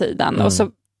hela tiden. Och så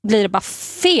blir det bara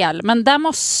fel. Men där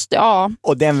måste,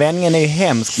 Och den vändningen är ju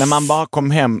hemsk när man bara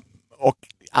kom hem och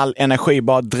all energi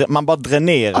man bara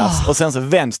dräneras och sen så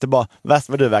vänds det bara, värst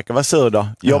vad du verkar vara sur då.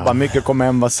 Jobba mycket, komma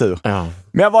hem och vara sur.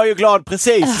 Men jag var ju glad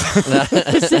precis.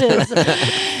 Precis.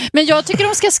 Men jag tycker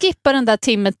de ska skippa den där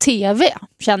timmen tv,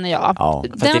 känner jag. Ja,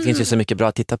 fast det finns ju så mycket bra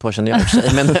att titta på, känner jag.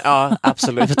 Men ja,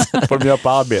 absolut. Får de göra på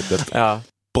arbetet. Ja.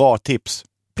 Bra tips.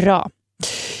 Bra.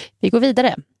 Vi går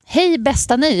vidare. Hej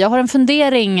bästa ni, jag har en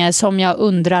fundering som jag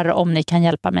undrar om ni kan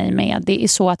hjälpa mig med. Det är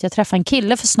så att jag träffade en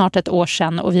kille för snart 1 år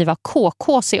sedan och vi var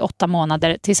KKs i 8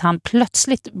 månader tills han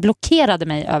plötsligt blockerade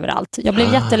mig överallt. Jag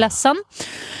blev jätteledsen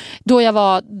då jag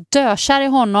var dökär i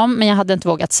honom, men jag hade inte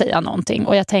vågat säga någonting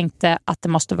och jag tänkte att det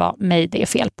måste vara mig det är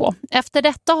fel på. Efter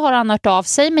detta har han hört av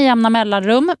sig med jämna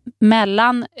mellanrum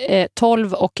mellan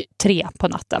 12 och 3 på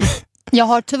natten. Jag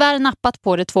har tyvärr nappat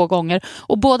på det 2 gånger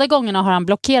och båda gångerna har han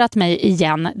blockerat mig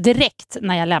igen direkt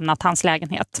när jag lämnat hans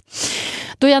lägenhet.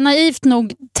 Då jag naivt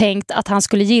nog tänkt att han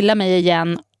skulle gilla mig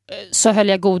igen så höll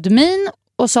jag god min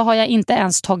och så har jag inte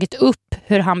ens tagit upp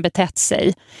hur han betett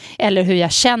sig eller hur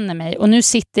jag känner mig och nu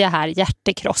sitter jag här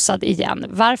hjärtekrossad igen.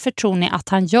 Varför tror ni att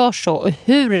han gör så och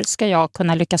hur ska jag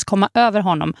kunna lyckas komma över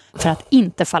honom för att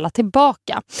inte falla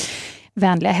tillbaka?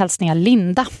 Vänliga hälsningar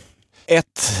Linda.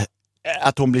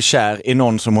 Att hon blir kär i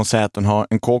någon som hon säger att hon har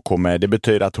en KK med, det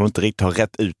betyder att hon inte riktigt har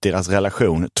rätt ut deras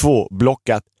relation. 2,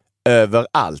 blockat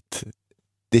överallt.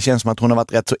 Det känns som att hon har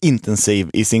varit rätt så intensiv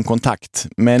i sin kontakt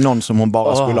med någon som hon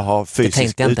bara skulle ha fysiskt utbyte. Det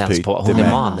tänkte jag inte ens på. Hon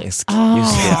är manisk.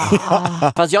 Just det.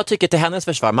 Fast jag tycker till hennes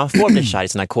försvar, man får bli kär i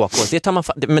sina KKs.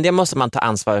 Men det måste man ta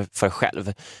ansvar för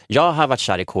själv. Jag har varit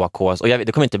kär i KKs och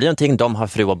det kommer inte bli någonting. De har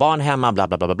fru och barn hemma, bla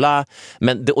bla bla bla.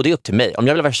 Och det är upp till mig. Om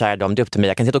jag vill vara kär i dem, det är upp till mig.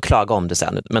 Jag kan sitta och klaga om det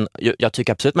sen. Men jag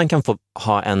tycker absolut man kan få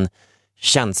ha en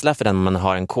känsla för den man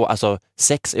har en Alltså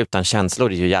sex utan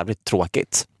känslor är ju jävligt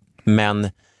tråkigt. Men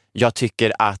jag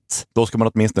tycker att... Då ska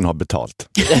man åtminstone ha betalt.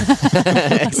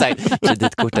 Exakt,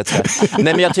 kreditkortet.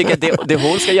 Nej, men jag tycker att det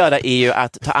hon ska göra är ju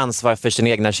att ta ansvar för sina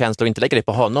egna känslor och inte lägga det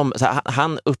på honom. Så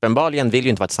han uppenbarligen vill ju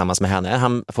inte vara tillsammans med henne.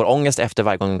 Han får ångest efter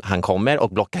varje gång han kommer och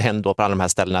blockar henne då på alla de här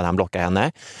ställena där han blockar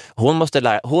henne. Hon måste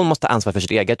ta ansvar för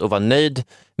sitt eget och vara nöjd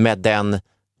med den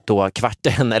då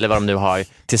kvarten eller vad de nu har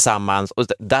tillsammans och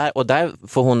där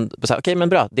får hon säga okej, men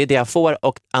bra, det är det jag får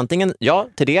och antingen ja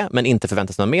till det men inte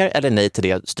förväntas något mer eller nej till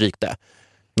det, stryk det.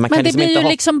 Men det blir ju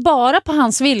liksom bara på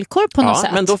hans villkor på något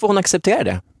sätt. Men då får hon acceptera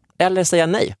det eller säga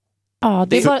nej. Ja,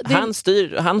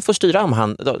 Han får styra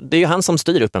om det är ju han som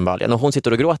styr uppenbarligen och hon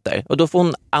sitter och gråter. Och då får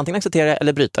hon antingen acceptera det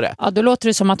eller bryta det. Ja, då låter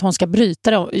det som att hon ska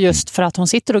bryta det just för att hon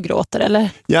sitter och gråter, eller?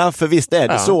 Ja, för visst är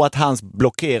det så att hans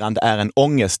blockerande är en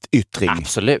ångestyttring.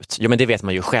 Absolut. Jo, men det vet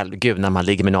man ju själv. Gud, när man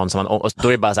ligger med någon som och då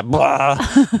är det bara så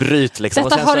här, bryt liksom.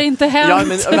 Detta och sen har inte hänt. Ja,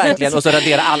 men verkligen. Och så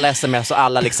radera alla sms och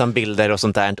alla liksom bilder och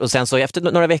sånt där. Och sen så efter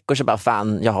några veckor så bara,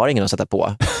 fan, jag har ingen att sätta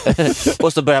på.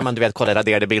 Och så börjar man, du vet, kolla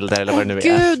raderade bilder eller vad det nu är.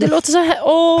 Gud, det låter så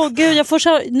här. Gud, jag får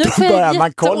så... Nu får börjar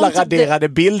man kolla raderade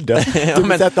bilder.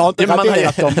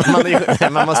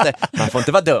 Man får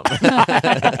inte vara dum.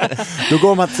 Då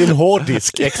går man till sin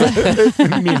hårddisk.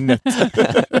 Minnet.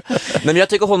 Nej, men jag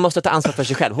tycker hon måste ta ansvar för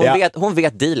sig själv. Hon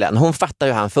vet dealen. Hon fattar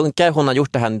hur han funkar. Hon har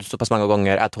gjort det här så pass många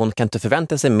gånger att hon kan inte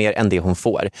förvänta sig mer än det hon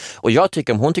får. Och jag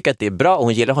tycker, om hon tycker att det är bra och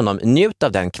hon gillar honom, njut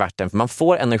av den kvarten, för man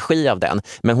får energi av den.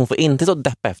 Men hon får inte så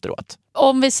deppa efteråt.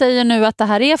 Om vi säger nu att det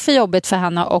här är för jobbigt för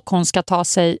henne och hon ska ta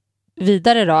sig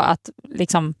vidare då, att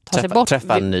liksom sig bort.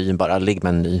 Träffa en ny, bara ligg med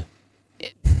en ny.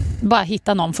 Bara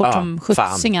hitta någon fort som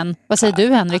skjutsingen. Vad säger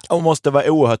du, Henrik? Hon måste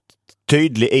vara oerhört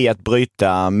tydlig i att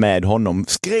bryta med honom.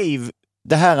 Skriv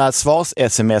det här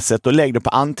svars-smset och lägg det på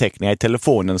anteckningar i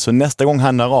telefonen, så nästa gång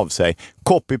han hör av sig,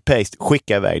 copy-paste,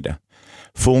 skicka iväg det.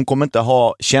 För hon kommer inte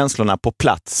ha känslorna på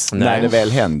plats när det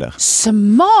väl händer.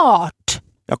 Smart!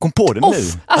 Jag kom på det nu.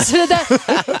 Alltså det där,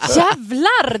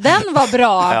 jävlar, den var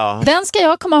bra. Ja. Den ska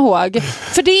jag komma ihåg.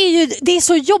 För det är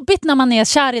så jobbigt när man är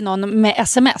kär i någon med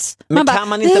sms. Men kan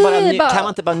man inte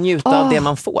bara njuta av det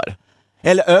man får?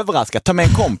 Eller överraska, ta med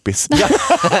en kompis.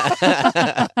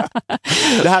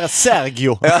 Det här är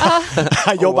Sergio.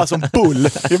 Han jobbar som bull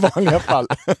i vanliga fall.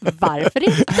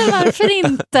 Varför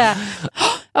inte?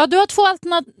 Ja, du har 2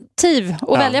 alternativ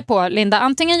att välja på, Linda.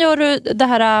 Antingen gör du det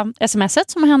här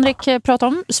smset som Henrik pratade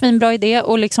om, svinbra idé,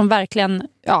 och liksom verkligen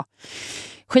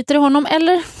skiter i honom,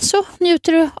 eller så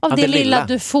njuter du av det lilla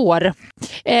du får.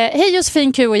 Hej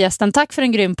Josefin Q och gästen, tack för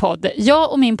en grym podd.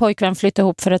 Jag och min pojkvän flyttade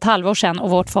ihop för ett halvår sedan och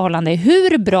vårt förhållande är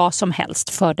hur bra som helst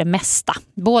för det mesta.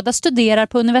 Båda studerar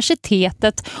på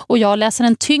universitetet och jag läser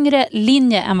en tyngre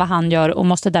linje än vad han gör och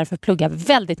måste därför plugga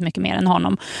väldigt mycket mer än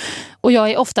honom. Och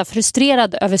jag är ofta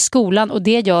frustrerad över skolan och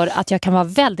det gör att jag kan vara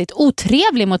väldigt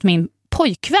otrevlig mot min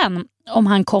pojkvän om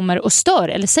han kommer och stör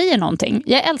eller säger någonting.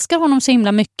 Jag älskar honom så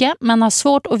himla mycket, men har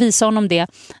svårt att visa honom det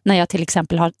när jag till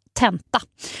exempel har tenta.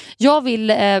 Jag vill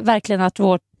verkligen att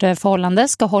vårt förhållande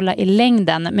ska hålla i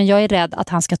längden, men jag är rädd att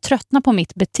han ska tröttna på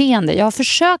mitt beteende. Jag har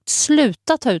försökt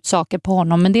sluta ta ut saker på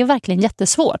honom, men det är verkligen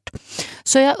jättesvårt.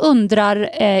 Så jag undrar,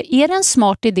 är det en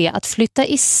smart idé att flytta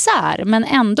isär men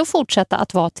ändå fortsätta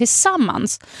att vara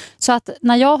tillsammans? Så att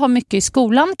när jag har mycket i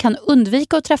skolan kan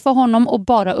undvika att träffa honom och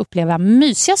bara uppleva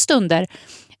mysiga stunder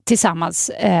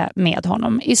tillsammans med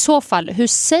honom. I så fall, hur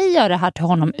säger jag det här till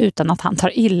honom utan att han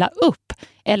tar illa upp?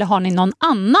 Eller har ni någon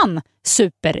annan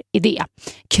superidé?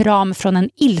 Kram från en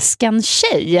ilsken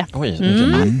tjej. Oj,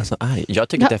 alltså, jag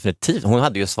tycker definitivt, hon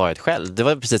hade ju svaret själv. Det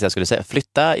var precis det jag skulle säga.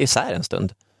 Flytta isär en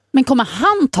stund. Men kommer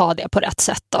han ta det på rätt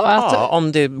sätt då? Ja,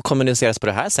 om det kommuniceras på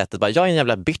det här sättet. Bara, jag är en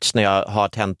jävla bitch när jag har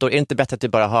tentor. Är det inte bättre att vi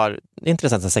bara har, det är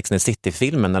intressant som Sex and the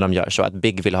City-filmen när de gör så, att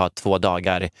Big vill ha 2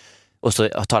 dagar och så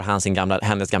tar han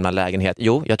hennes gamla lägenhet.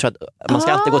 Jo, jag tror att man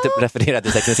ska alltid gå till referera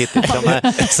till Sex and the City. De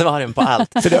är svaren på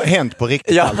allt. För det har hänt på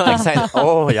riktigt. Ja, exakt.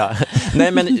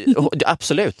 Nej, men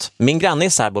absolut. Min granne är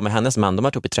särbo med hennes man. De har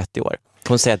varit ihop i 30 år.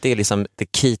 Hon säger att det är liksom the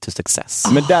key to success.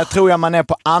 Men där tror jag man är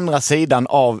på andra sidan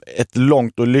av ett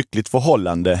långt och lyckligt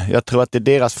förhållande. Jag tror att i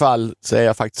deras fall så är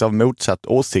jag faktiskt av motsatt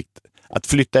åsikt. Att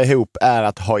flytta ihop är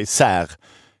att ha isär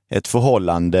ett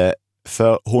förhållande.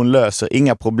 För hon löser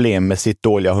inga problem med sitt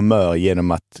dåliga humör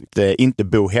genom att inte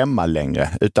bo hemma längre,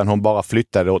 utan hon bara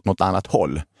flyttade åt något annat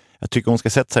håll. Jag tycker hon ska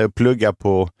sätta sig och plugga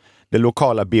på det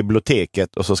lokala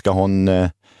biblioteket och så ska hon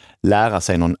lära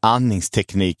sig någon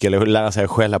andningsteknik eller lära sig att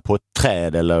skälla på ett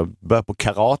träd eller börja på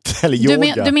karate eller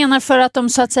yoga. Du menar för att de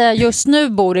så att säga just nu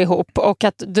bor ihop och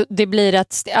att det blir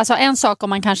alltså en sak om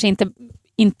man kanske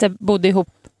inte bodde ihop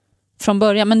från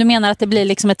början, men du menar att det blir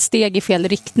liksom ett steg i fel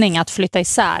riktning att flytta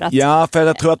isär? Ja, för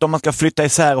jag tror att om man ska flytta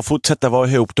isär och fortsätta vara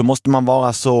ihop, då måste man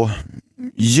vara så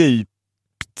djupt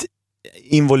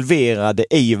involverade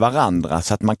i varandra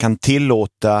så att man kan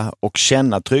tillåta och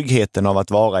känna tryggheten av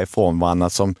att vara ifrån varandra,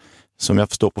 som jag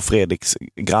förstår på Fredriks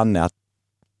granne, att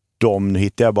nu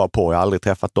hittar jag bara på, jag har aldrig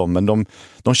träffat dem, men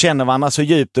de känner varandra så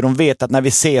djupt och de vet att när vi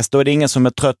ses då är det ingen som är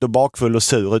trött och bakfull och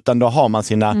sur, utan då har man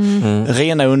sina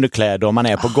rena underkläder och man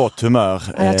är på gott humör.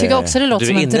 Jag tycker också det låter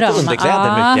som en dröm. Du är inne på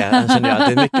underkläder mycket, känner jag.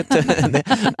 Det är mycket...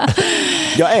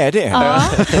 Jag är det.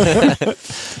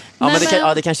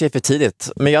 det kanske är för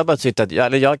tidigt. Men jag har bara tyckt att, jag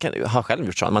har själv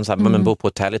gjort så. Man så här, men bor på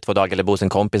hotell i 2 dagar eller bor hos en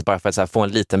kompis bara för att så här, få en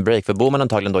liten break. För bor man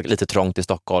antagligen då lite trångt i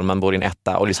Stockholm, man bor i en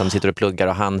etta och liksom sitter och pluggar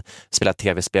och han spelar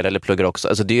tv-spel eller pluggar också.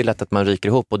 Alltså det är ju lätt att man ryker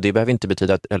ihop och det behöver inte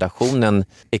betyda att relationen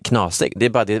är knasig. Det är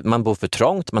bara det, man bor för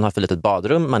trångt, man har för litet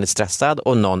badrum, man är stressad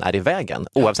och någon är i vägen.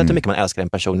 Oavsett hur mycket man älskar den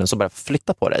personen så bara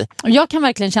flytta på dig. Jag kan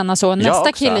verkligen känna så.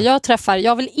 Nästa kille jag träffar,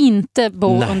 jag vill inte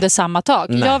bo under samma tak.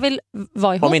 Nej. Jag vill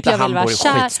vara ihop, om inte jag vill han vara bor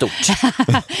kär. Skitstort.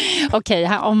 Okej,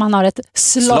 om man har ett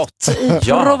slott i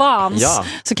Provence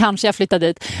så kanske jag flyttar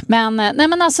dit. Men nej,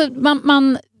 men alltså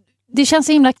det känns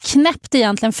så himla knäppt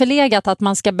egentligen, förlegat att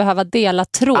man ska behöva dela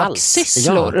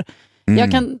tråksysslor.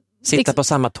 Jag kan sitta på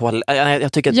samma toalett.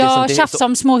 Jag tycker att tjafsa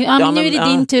om små. Men nu är det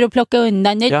din tur att plocka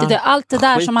undan. Allt det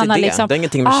där som man har liksom. Det är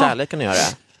ingenting med kärleken att göra.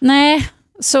 Nej.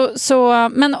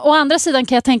 Men å andra sidan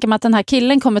kan jag tänka mig att den här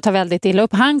killen kommer ta väldigt illa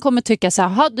upp. Han kommer tycka så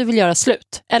här, du vill göra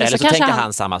slut. Eller så tänker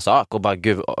han samma sak och bara,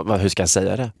 gud, hur ska jag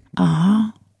säga det?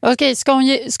 Okej,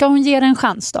 ska hon ge det en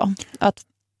chans då?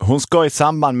 Hon ska i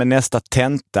samband med nästa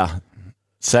tenta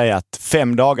säga att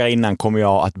 5 dagar innan kommer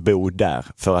jag att bo där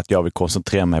för att jag vill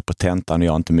koncentrera mig på tentan och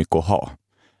jag har inte mycket att ha.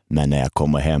 Men när jag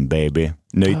kommer hem, baby,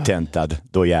 nytentad,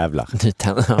 då jävlar.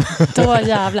 Då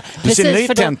jävlar. Du ser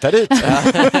nytentad ut.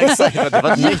 Exakt, det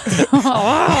var nytt.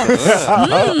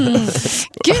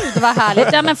 Gud vad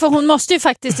härligt. Ja, men för hon måste ju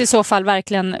faktiskt i så fall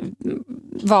verkligen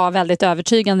vara väldigt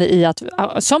övertygande i att,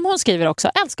 som hon skriver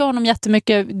också, älskar honom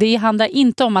jättemycket. Det handlar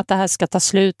inte om att det här ska ta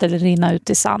slut eller rinna ut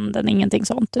i sanden, ingenting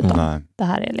sånt. Utan det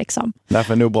här är liksom.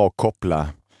 Därför är det nog bra att koppla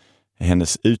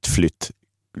hennes utflytt,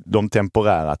 de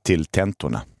temporära, till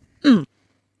tentorna.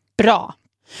 Bra.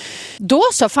 Då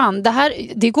så, fan,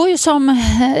 det går ju som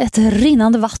ett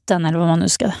rinnande vatten, eller vad man nu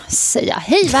ska säga.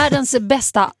 Hej, världens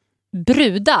bästa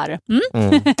brudar.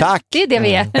 Tack. Det är det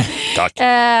vi är. Tack.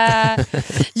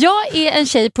 Jag är en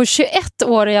tjej på 21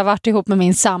 år och jag har varit ihop med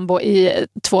min sambo i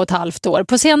 2,5 år.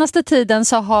 På senaste tiden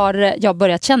så har jag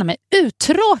börjat känna mig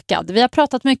uttråkad. Vi har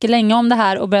pratat mycket länge om det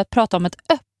här och börjat prata om ett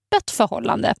öppet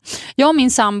förhållande. Jag och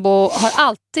min sambo har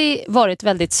alltid varit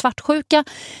väldigt svartsjuka,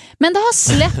 men det har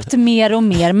släppt mer och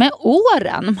mer med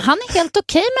åren. Han är helt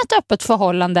okej med ett öppet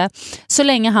förhållande så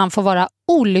länge han får vara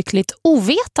olyckligt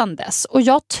ovetandes, och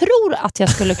jag tror att jag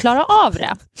skulle klara av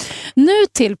det. Nu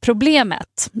till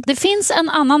problemet. Det finns en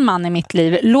annan man i mitt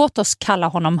liv, låt oss kalla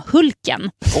honom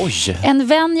Hulken. Oj. En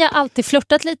vän jag alltid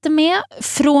flörtat lite med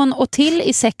från och till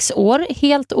i 6 år,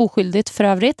 helt oskyldigt för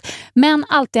övrigt, men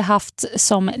alltid haft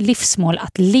som livsmål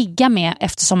att ligga med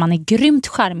eftersom han är grymt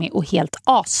charmig och helt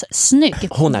assnygg.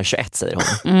 Hon är 21, säger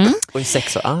hon. Och i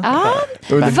 6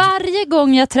 år. Varje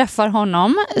gång jag träffar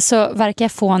honom så verkar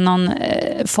jag få någon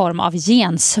form av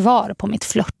gensvar på mitt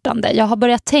flörtande. Jag har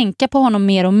börjat tänka på honom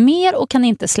mer och mer och kan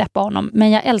inte släppa honom,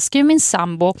 men jag älskar ju min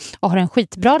sambo och har en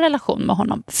skitbra relation med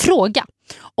honom. Fråga: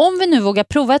 om vi nu vågar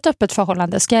prova ett öppet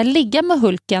förhållande, ska jag ligga med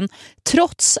Hulken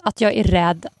trots att jag är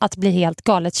rädd att bli helt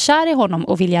galet kär i honom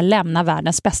och vilja lämna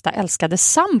världens bästa älskade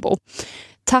sambo?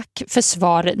 Tack för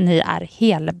svar, ni är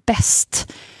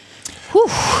helbäst.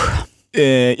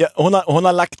 Hon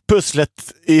har lagt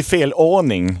pusslet i fel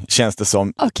ordning, känns det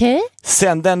som. Okay.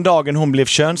 Sen den dagen hon blev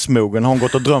könsmogen har hon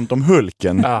gått och drömt om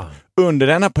Hulken. Under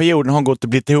den här perioden har hon gått och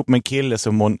blivit ihop med en kille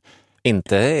som hon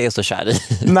inte är så kär i.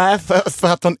 Nej, för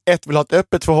att hon vill ha ett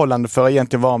öppet förhållande för att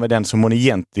egentligen vara med den som hon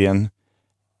egentligen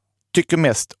tycker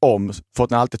mest om, för att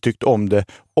hon alltid tyckt om det,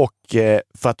 och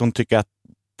för att hon tycker att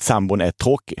sambon är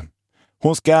tråkig.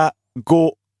 Hon ska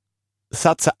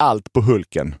satsa allt på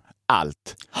Hulken.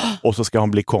 Allt. Och så ska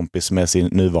hon bli kompis med sin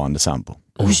nuvarande sambo.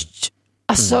 Oj.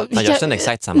 Alltså, man gör sen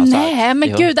exakt samma sak. Nej,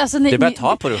 men gud. Alltså, du börjar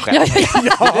ta på dig själv.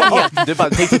 Ja. Du bara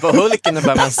tittar på Hulken och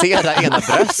börjar massera ena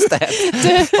bröstet.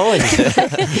 Oj.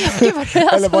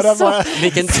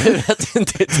 Vilken tur att du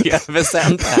inte är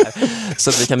tv-sänd här. Så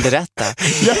att vi kan berätta.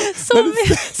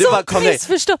 Du bara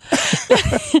missförstå.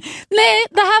 Nej,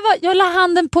 det här var, jag la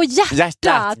handen på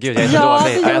hjärtat. Gud, jag är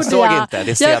dålig. Jag såg inte.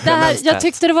 Det ser jag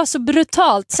tyckte det var så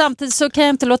brutalt. Samtidigt så kan jag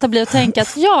inte låta bli att tänka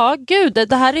att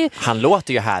det här är... Han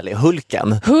låter ju härlig.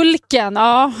 Hulken,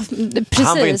 ja, precis.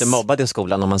 Han var ju inte mobbad i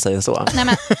skolan, om man säger så. Nej,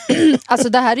 men alltså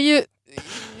det här är ju...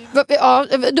 Ja,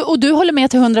 och du håller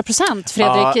med till 100%,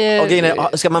 Fredrik.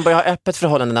 Ja, ska man börja ha öppet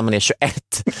förhållande när man är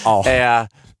 21? Ja.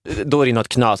 Då är det något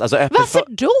knas. Alltså, varför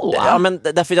då? Ja, men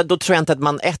därför då tror jag inte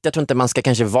att jag tror inte man ska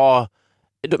kanske vara...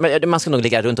 Man ska nog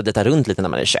ligga runt och detta runt lite när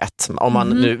man är 21. Om man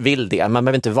nu vill det. Man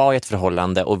behöver inte vara i ett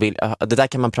förhållande och vill... Det där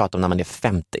kan man prata om när man är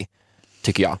 50,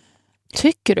 tycker jag.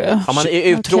 Tycker du? Om man är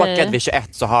uttråkad vid 21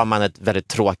 så har man ett väldigt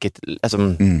tråkigt... Alltså,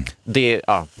 det,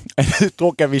 ja. Är du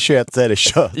uttråkad vid 21 så är det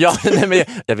kört. Ja, nej, men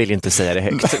jag vill inte säga det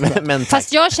högt. Men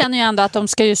fast jag känner ju ändå att de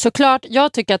ska ju såklart...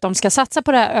 Jag tycker att de ska satsa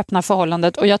på det här öppna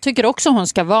förhållandet. Och jag tycker också hon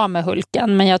ska vara med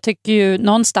Hulken. Men jag tycker ju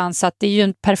någonstans att det är ju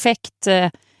en perfekt...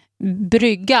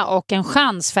 brygga och en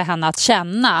chans för henne att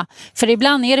känna. För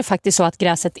ibland är det faktiskt så att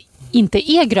gräset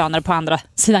inte är grönare på andra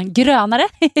sidan. Grönare,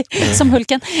 som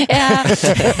Hulken.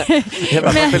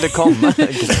 Men, komma.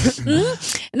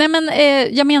 Nej, men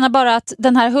jag menar bara att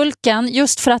den här Hulken,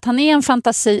 just för att han är en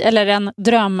fantasi eller en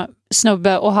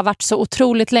drömsnubbe och har varit så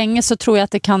otroligt länge, så tror jag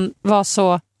att det kan vara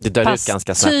så det dör ut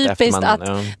ganska snabbt typiskt att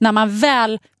när man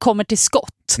väl kommer till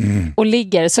skott och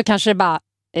ligger, så kanske det bara...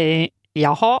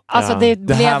 Jaha, alltså det här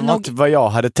blev var inte vad jag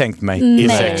hade tänkt mig i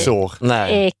 6 år.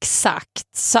 Nej.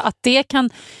 Exakt, så att det kan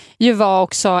ju vara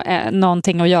också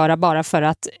någonting att göra bara för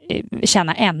att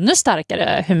känna ännu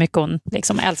starkare hur mycket hon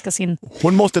liksom älskar sin...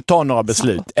 Hon måste ta några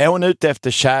beslut. Är hon ute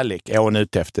efter kärlek? Är hon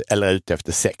ute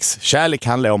efter sex? Kärlek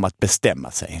handlar om att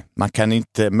bestämma sig. Man kan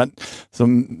inte... Men,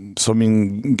 som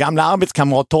min gamla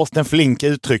arbetskamrat Torsten Flink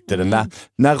uttryckte det.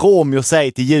 När Romeo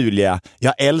säger till Julia,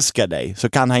 jag älskar dig, så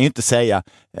kan han ju inte säga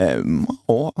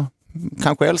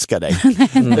kanske älskar dig.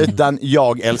 Utan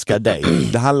jag älskar dig.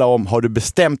 Det handlar om, har du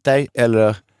bestämt dig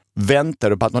eller väntar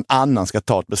du på att någon annan ska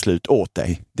ta ett beslut åt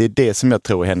dig? Det är det som jag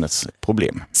tror är hennes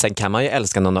problem. Sen kan man ju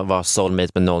älska någon och vara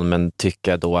soulmate med någon, men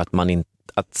tycka då att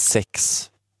att sex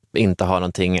inte har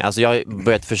någonting. Alltså jag har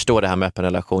börjat förstå det här med öppen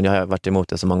relation. Jag har varit emot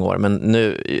det så många år, men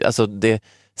nu, alltså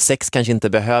sex kanske inte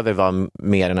behöver vara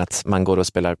mer än att man går och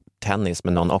spelar tennis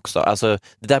med någon också. Alltså,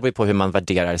 det där beror på hur man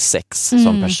värderar sex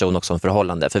som person och som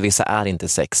förhållande. För vissa är inte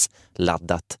sex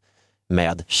laddat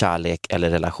med kärlek eller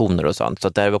relationer och sånt. Så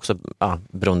det är också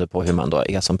beroende på hur man då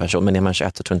är som person. Men är man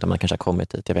 21 så tror jag inte man kanske har kommit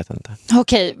dit. Jag vet inte.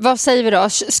 Okej, vad säger vi då?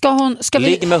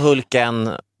 Ligg med Hulken.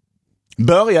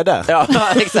 Börja där. Ja,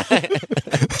 exakt.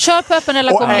 Kör på öppen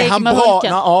relation, ligg med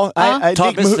Hulken.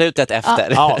 Ta beslutet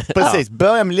efter. Ja, precis.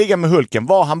 Börja med ligga med Hulken.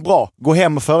 Var han bra? Gå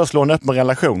hem och föreslå en öppen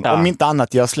relation. Om inte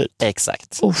annat gör slut.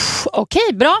 Exakt.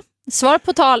 Okej, bra. Svar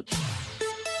på tal.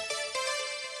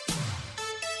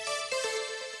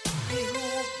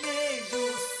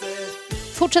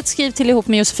 Fortsätt skriv till ihop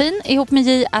med Josefin.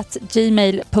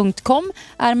 ihopmedj@gmail.com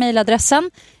är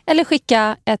mejladressen. Eller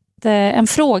skicka en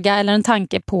fråga eller en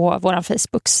tanke på vår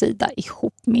Facebook-sida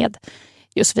ihop med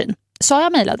Josefin. Sa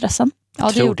jag mejladressen?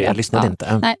 Ja, det gjorde jag. Jag lyssnade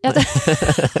inte. Nej,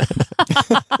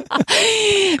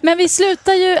 men vi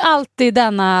slutar ju alltid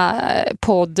denna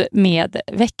podd med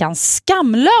veckans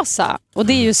skamlösa. Och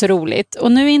det är ju så roligt.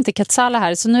 Och nu är inte Katsala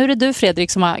här, så nu är det du,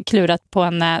 Fredrik, som har klurat på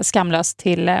en skamlös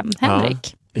till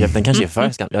Henrik. Ja, den kanske är för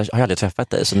skam. Jag har aldrig träffat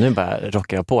dig, så nu bara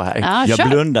rockar jag på här. Ja, jag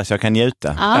blundar så jag kan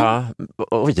njuta.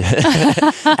 Oj.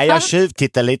 Nej, jag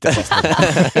tjuvtittar lite.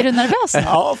 Är du nervös?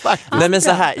 Ja, faktiskt. Nej, men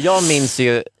så här, jag minns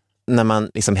ju när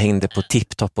man liksom hängde på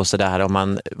TikTok och sådär,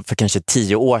 för kanske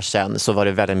 10 år sedan så var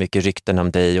det väldigt mycket rykten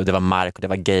om dig, och det var mark och det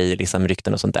var gay, liksom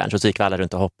rykten och sånt där. Så gick vi alla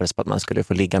runt och hoppades på att man skulle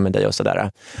få ligga med dig och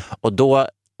sådär. Och då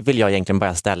vill jag egentligen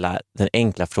bara ställa den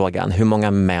enkla frågan: hur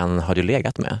många män har du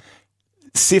legat med?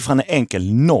 Siffran är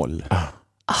enkel, 0.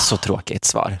 Så tråkigt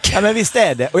svar. Ja, men visst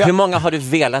är det. Och hur många har du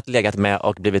velat legat med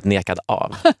och blivit nekad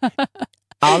av?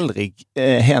 Aldrig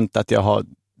hänt att jag har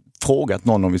frågat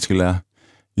någon om vi skulle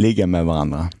ligga med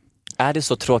varandra. Är det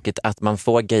så tråkigt att man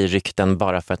får gay-rykten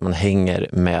bara för att man hänger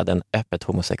med en öppet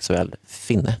homosexuell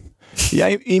finne? Ja,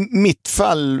 i mitt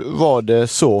fall var det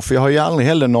så, för jag har ju aldrig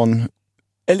heller någon,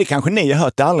 eller kanske ni har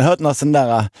hört, jag har aldrig hört någon sån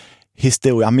där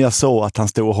historia, men jag såg att han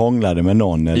stod och hånglade med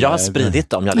någon. Eller... Jag har spridit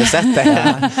dem, jag hade sett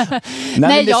det.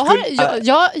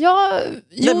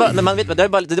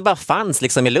 Det bara fanns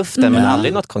liksom i luften, men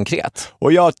aldrig något konkret.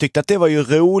 Och jag tyckte att det var ju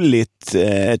roligt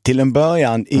till en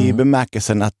början i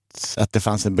bemärkelsen att det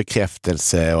fanns en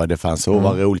bekräftelse och det fanns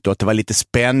var roligt och att det var lite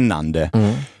spännande.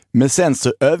 Men sen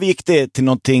så övergick det till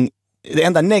någonting. Det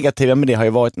enda negativa med det har ju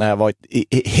varit när jag varit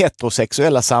i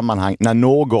heterosexuella sammanhang, när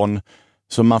någon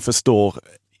som man förstår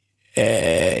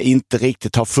inte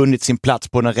riktigt har funnit sin plats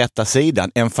på den rätta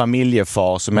sidan. En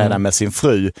familjefar som är där med sin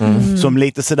fru, som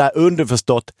lite sådär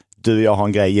underförstått, du och jag har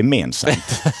en grej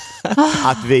gemensamt.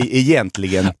 Att vi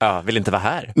egentligen... vill inte vara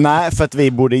här. Nej, för att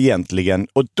vi borde egentligen...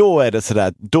 Och då är det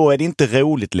sådär, då är det inte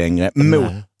roligt längre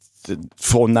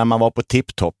från när man var på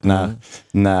tipptopp,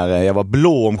 när jag var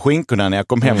blå om skinkorna när jag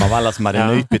kom hem av alla som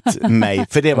hade nypit mig,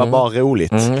 för det var bara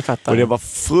roligt. Och det var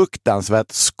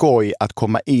fruktansvärt skoj att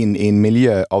komma in i en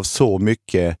miljö av så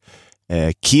mycket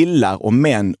killar och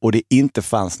män och det inte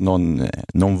fanns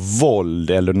någon våld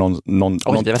eller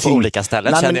någonting. Det var på olika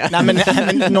ställen känner jag. Nej,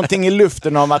 men någonting i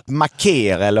luften om att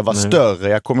markera eller vara större.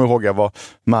 Jag kommer ihåg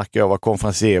jag var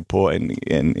konferencier på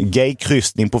en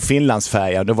gaykryssning på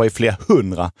Finlandsfärjan. Det var ju flera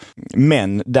 100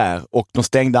 män där och de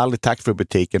stängde aldrig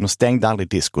taxfree-butiken och stängde aldrig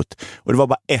diskot. Och det var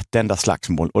bara ett enda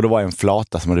slagsmål och det var en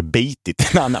flata som hade bitit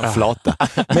en annan flata.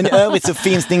 Men i övrigt så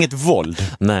finns det inget våld.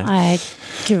 Nej,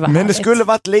 gud vad men det härligt. skulle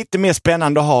varit lite mer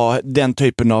spännande att ha den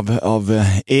typen av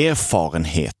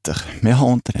erfarenheter. Men jag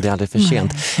har inte det. Det är aldrig för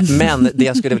sent. Men det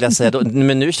jag skulle vilja säga då,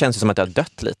 men nu känns det som att jag har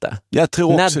dött lite. Jag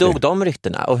tror också när dog de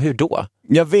ryktena och hur då?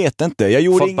 Jag vet inte. Jag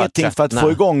gjorde Folk ingenting för att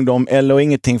få igång dem eller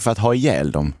ingenting för att ha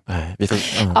ihjäl dem.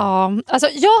 Ja, alltså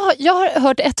jag har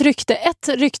hört ett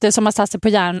rykte som har satt sig på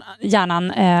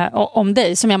hjärnan om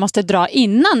dig som jag måste dra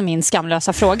innan min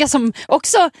skamlösa fråga som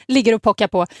också ligger och pockar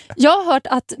på. Jag har hört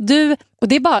att du, och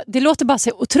det låter bara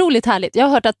så otroligt härligt, jag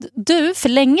har hört att du för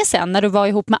länge sedan när du var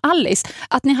ihop med Alice,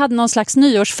 att ni hade någon slags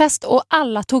nyårsfest och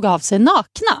alla tog av sig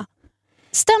nakna.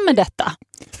 Stämmer detta?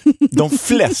 De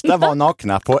flesta var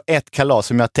nakna på ett kalas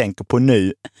som jag tänker på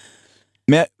nu.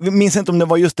 Men jag minns inte om det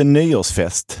var just en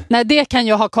nyårsfest. Nej, det kan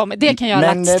jag ha kommit. Det kan jag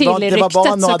ha lagt till i ryktet. Det var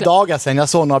bara några dagar sedan jag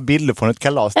såg några bilder från ett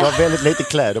kalas. Det var väldigt lite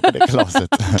kläder på det kalaset.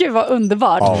 Gud vad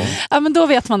underbart. Ja, men då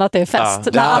vet man att det är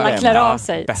fest. När alla klär av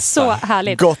sig. Bästa. Så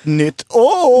härligt. Gott nytt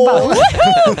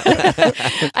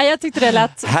Jag tyckte det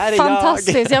lät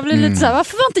fantastiskt. Jag blev lite så här,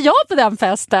 varför var inte jag på den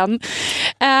festen?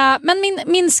 Men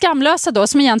min skamlösa då,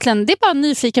 som egentligen, det är bara en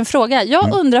nyfiken fråga.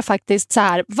 Jag undrar faktiskt så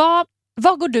här,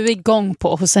 vad går du igång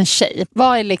på hos en tjej?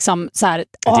 Vad är liksom så här,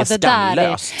 det där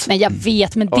är... Nej, jag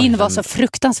vet, men din var så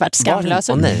fruktansvärt skamlös.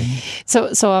 Nej.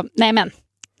 Så nej men.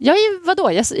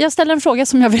 Jag ställer en fråga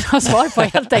som jag vill ha svar på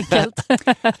helt enkelt.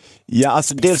 Ja,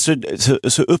 alltså dels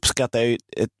så uppskattar jag ju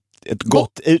ett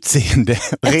gott utseende,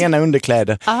 rena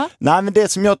underkläder. Nej, men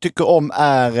det som jag tycker om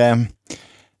är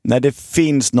när det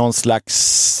finns någon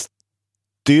slags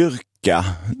styrka,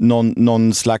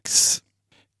 någon slags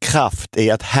kraft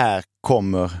i att här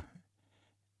kommer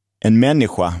en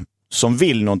människa som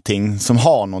vill någonting, som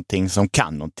har någonting, som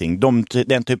kan någonting.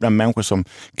 Den typen av människor som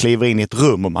kliver in i ett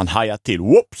rum och man hajar till.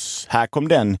 Whoops! Här kom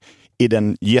den i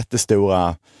den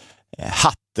jättestora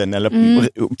hatten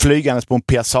eller flygandes på en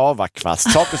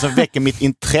piassavakvast. Saker som väcker mitt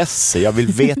intresse. Jag vill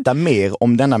veta mer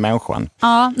om denna människan.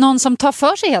 Ja, någon som tar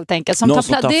för sig helt enkelt. Någon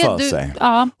som tar för sig.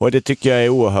 Ja. Och det tycker jag är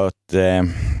oerhört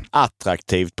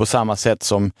attraktivt på samma sätt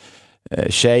som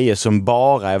tjejer som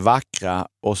bara är vackra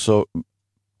och så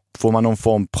får man någon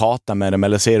form prata med dem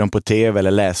eller se dem på tv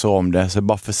eller läser om det, så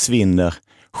bara försvinner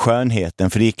skönheten,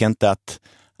 för det gick inte att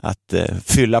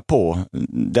fylla på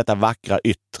detta vackra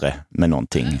yttre med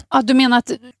någonting. Ja, du menar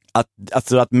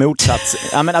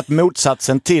att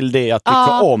motsatsen till det jag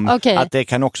tycker om, att det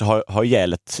kan också ha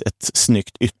ihjäl ett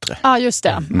snyggt yttre. Ja, just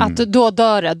det. Att då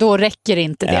dör det, då räcker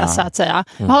inte det så att säga.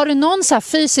 Har du någon så här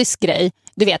fysisk grej?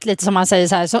 Du vet, lite som man säger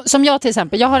så här, som jag till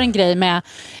exempel, jag har en grej med,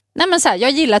 nej men så här,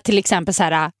 jag gillar till exempel så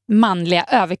här manliga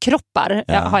överkroppar,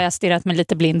 har jag stirrat mig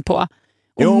lite blind på.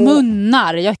 Och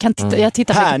munnar, jag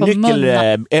tittar här, mycket på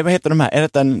munnar. Vad heter de här? Är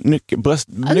det en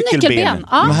nyckelben?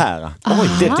 De här.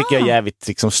 Det tycker jag är jävligt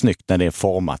liksom, snyggt när det är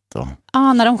format.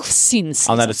 När de syns.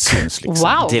 Ja, när det syns liksom.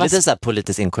 Wow, det är lite så här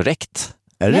politiskt inkorrekt.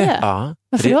 Är det? Ja.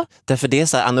 Varför då? Därför det är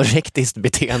så här anorektiskt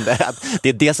beteende. Att det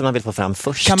är det som man vill få fram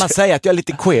först. Kan man säga att jag är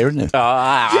lite queer nu?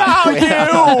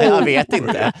 Jag vet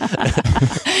inte.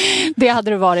 Det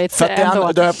hade det varit. För att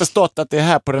då har jag förstått att det är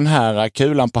här på den här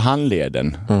kulan på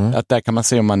handleden. Att där kan man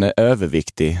se om man är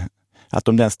överviktig. Att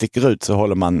om den sticker ut så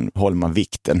håller man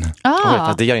vikten.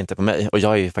 Det gör inte på mig. Och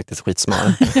jag är ju faktiskt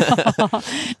skitsmal.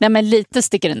 Nej, men lite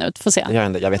sticker den ut. Får se. Jag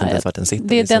vet inte ens vart den sitter.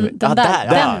 Det är den där.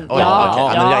 Den.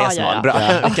 Jag är smal. Bra.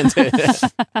 Vilken tur.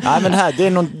 Nej, men här, det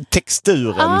är någon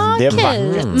texturen. Det är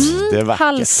vackert. Det är vackert.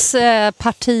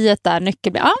 Halspartiet där,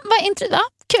 nyckelben. Vad intressant.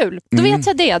 Kul, då vet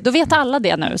jag det. Då vet alla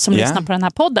det nu som lyssnar på den här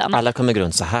podden. Alla kommer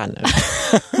runt så här nu.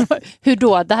 Hur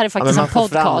då? Det här är faktiskt en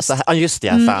podcast. Ja, just det.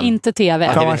 Fan. Inte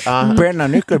tv. Bränna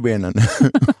nyckelbenen.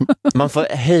 Man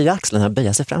får höja axlarna och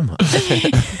böja sig framåt.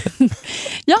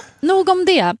 Ja, nog om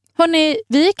det. Hörrni,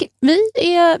 vi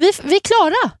är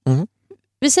klara.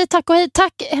 Vi säger tack och hej.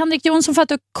 Tack Henrik Jonsson för att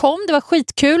du kom. Det var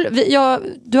skitkul.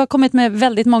 Du har kommit med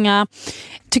väldigt många,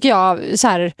 tycker jag, så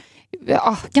här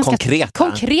ganska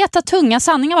konkreta, tunga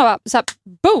sanningar. Bara, så här,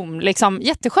 boom, liksom,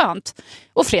 jätteskönt.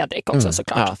 Och Fredrik också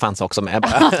såklart. Ja, fanns också med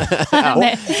bara.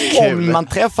 Om man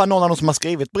träffar någon av dem som har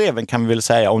skrivit breven kan vi väl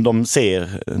säga, om de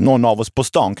ser någon av oss på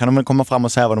stan, kan de väl komma fram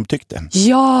och säga vad de tyckte?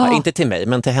 Ja! Inte till mig,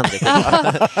 men till Henrik.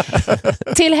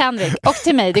 Till Henrik och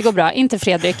till mig, det går bra. Inte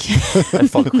Fredrik.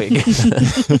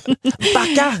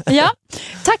 Backa! Ja.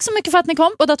 Tack så mycket för att ni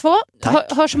kom, båda två.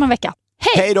 Hörs om en vecka.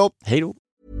 Hej! Hej då! Hej då!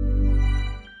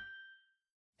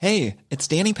 Hey, it's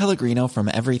Danny Pellegrino from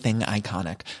Everything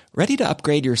Iconic. Ready to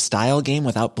upgrade your style game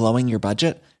without blowing your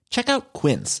budget? Check out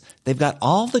Quince. They've got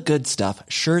all the good stuff,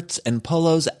 shirts and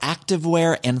polos,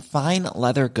 activewear, and fine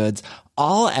leather goods,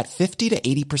 all at 50 to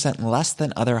 80% less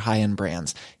than other high-end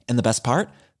brands. And the best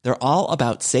part? They're all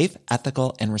about safe,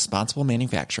 ethical, and responsible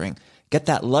manufacturing. Get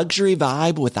that luxury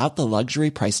vibe without the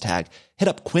luxury price tag. Hit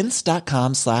up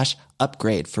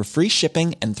quince.com/upgrade for free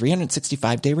shipping and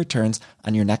 365-day returns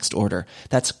on your next order.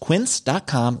 That's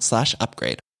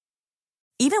quince.com/upgrade.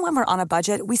 Even when we're on a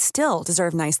budget, we still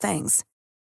deserve nice things.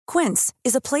 Quince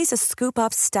is a place to scoop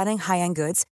up stunning high-end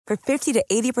goods for 50 to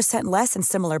 80% less than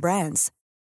similar brands.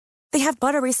 They have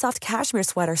buttery soft cashmere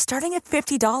sweaters starting at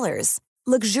 $50,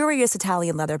 luxurious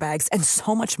Italian leather bags, and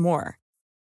so much more.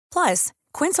 Plus,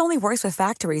 Quince only works with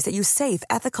factories that use safe,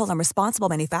 ethical, and responsible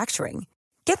manufacturing.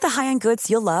 Get the high-end goods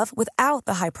you'll love without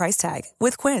the high price tag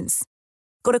with Quince.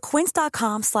 Go to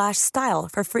quince.com/style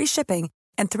for free shipping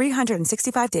and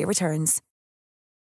 365-day returns.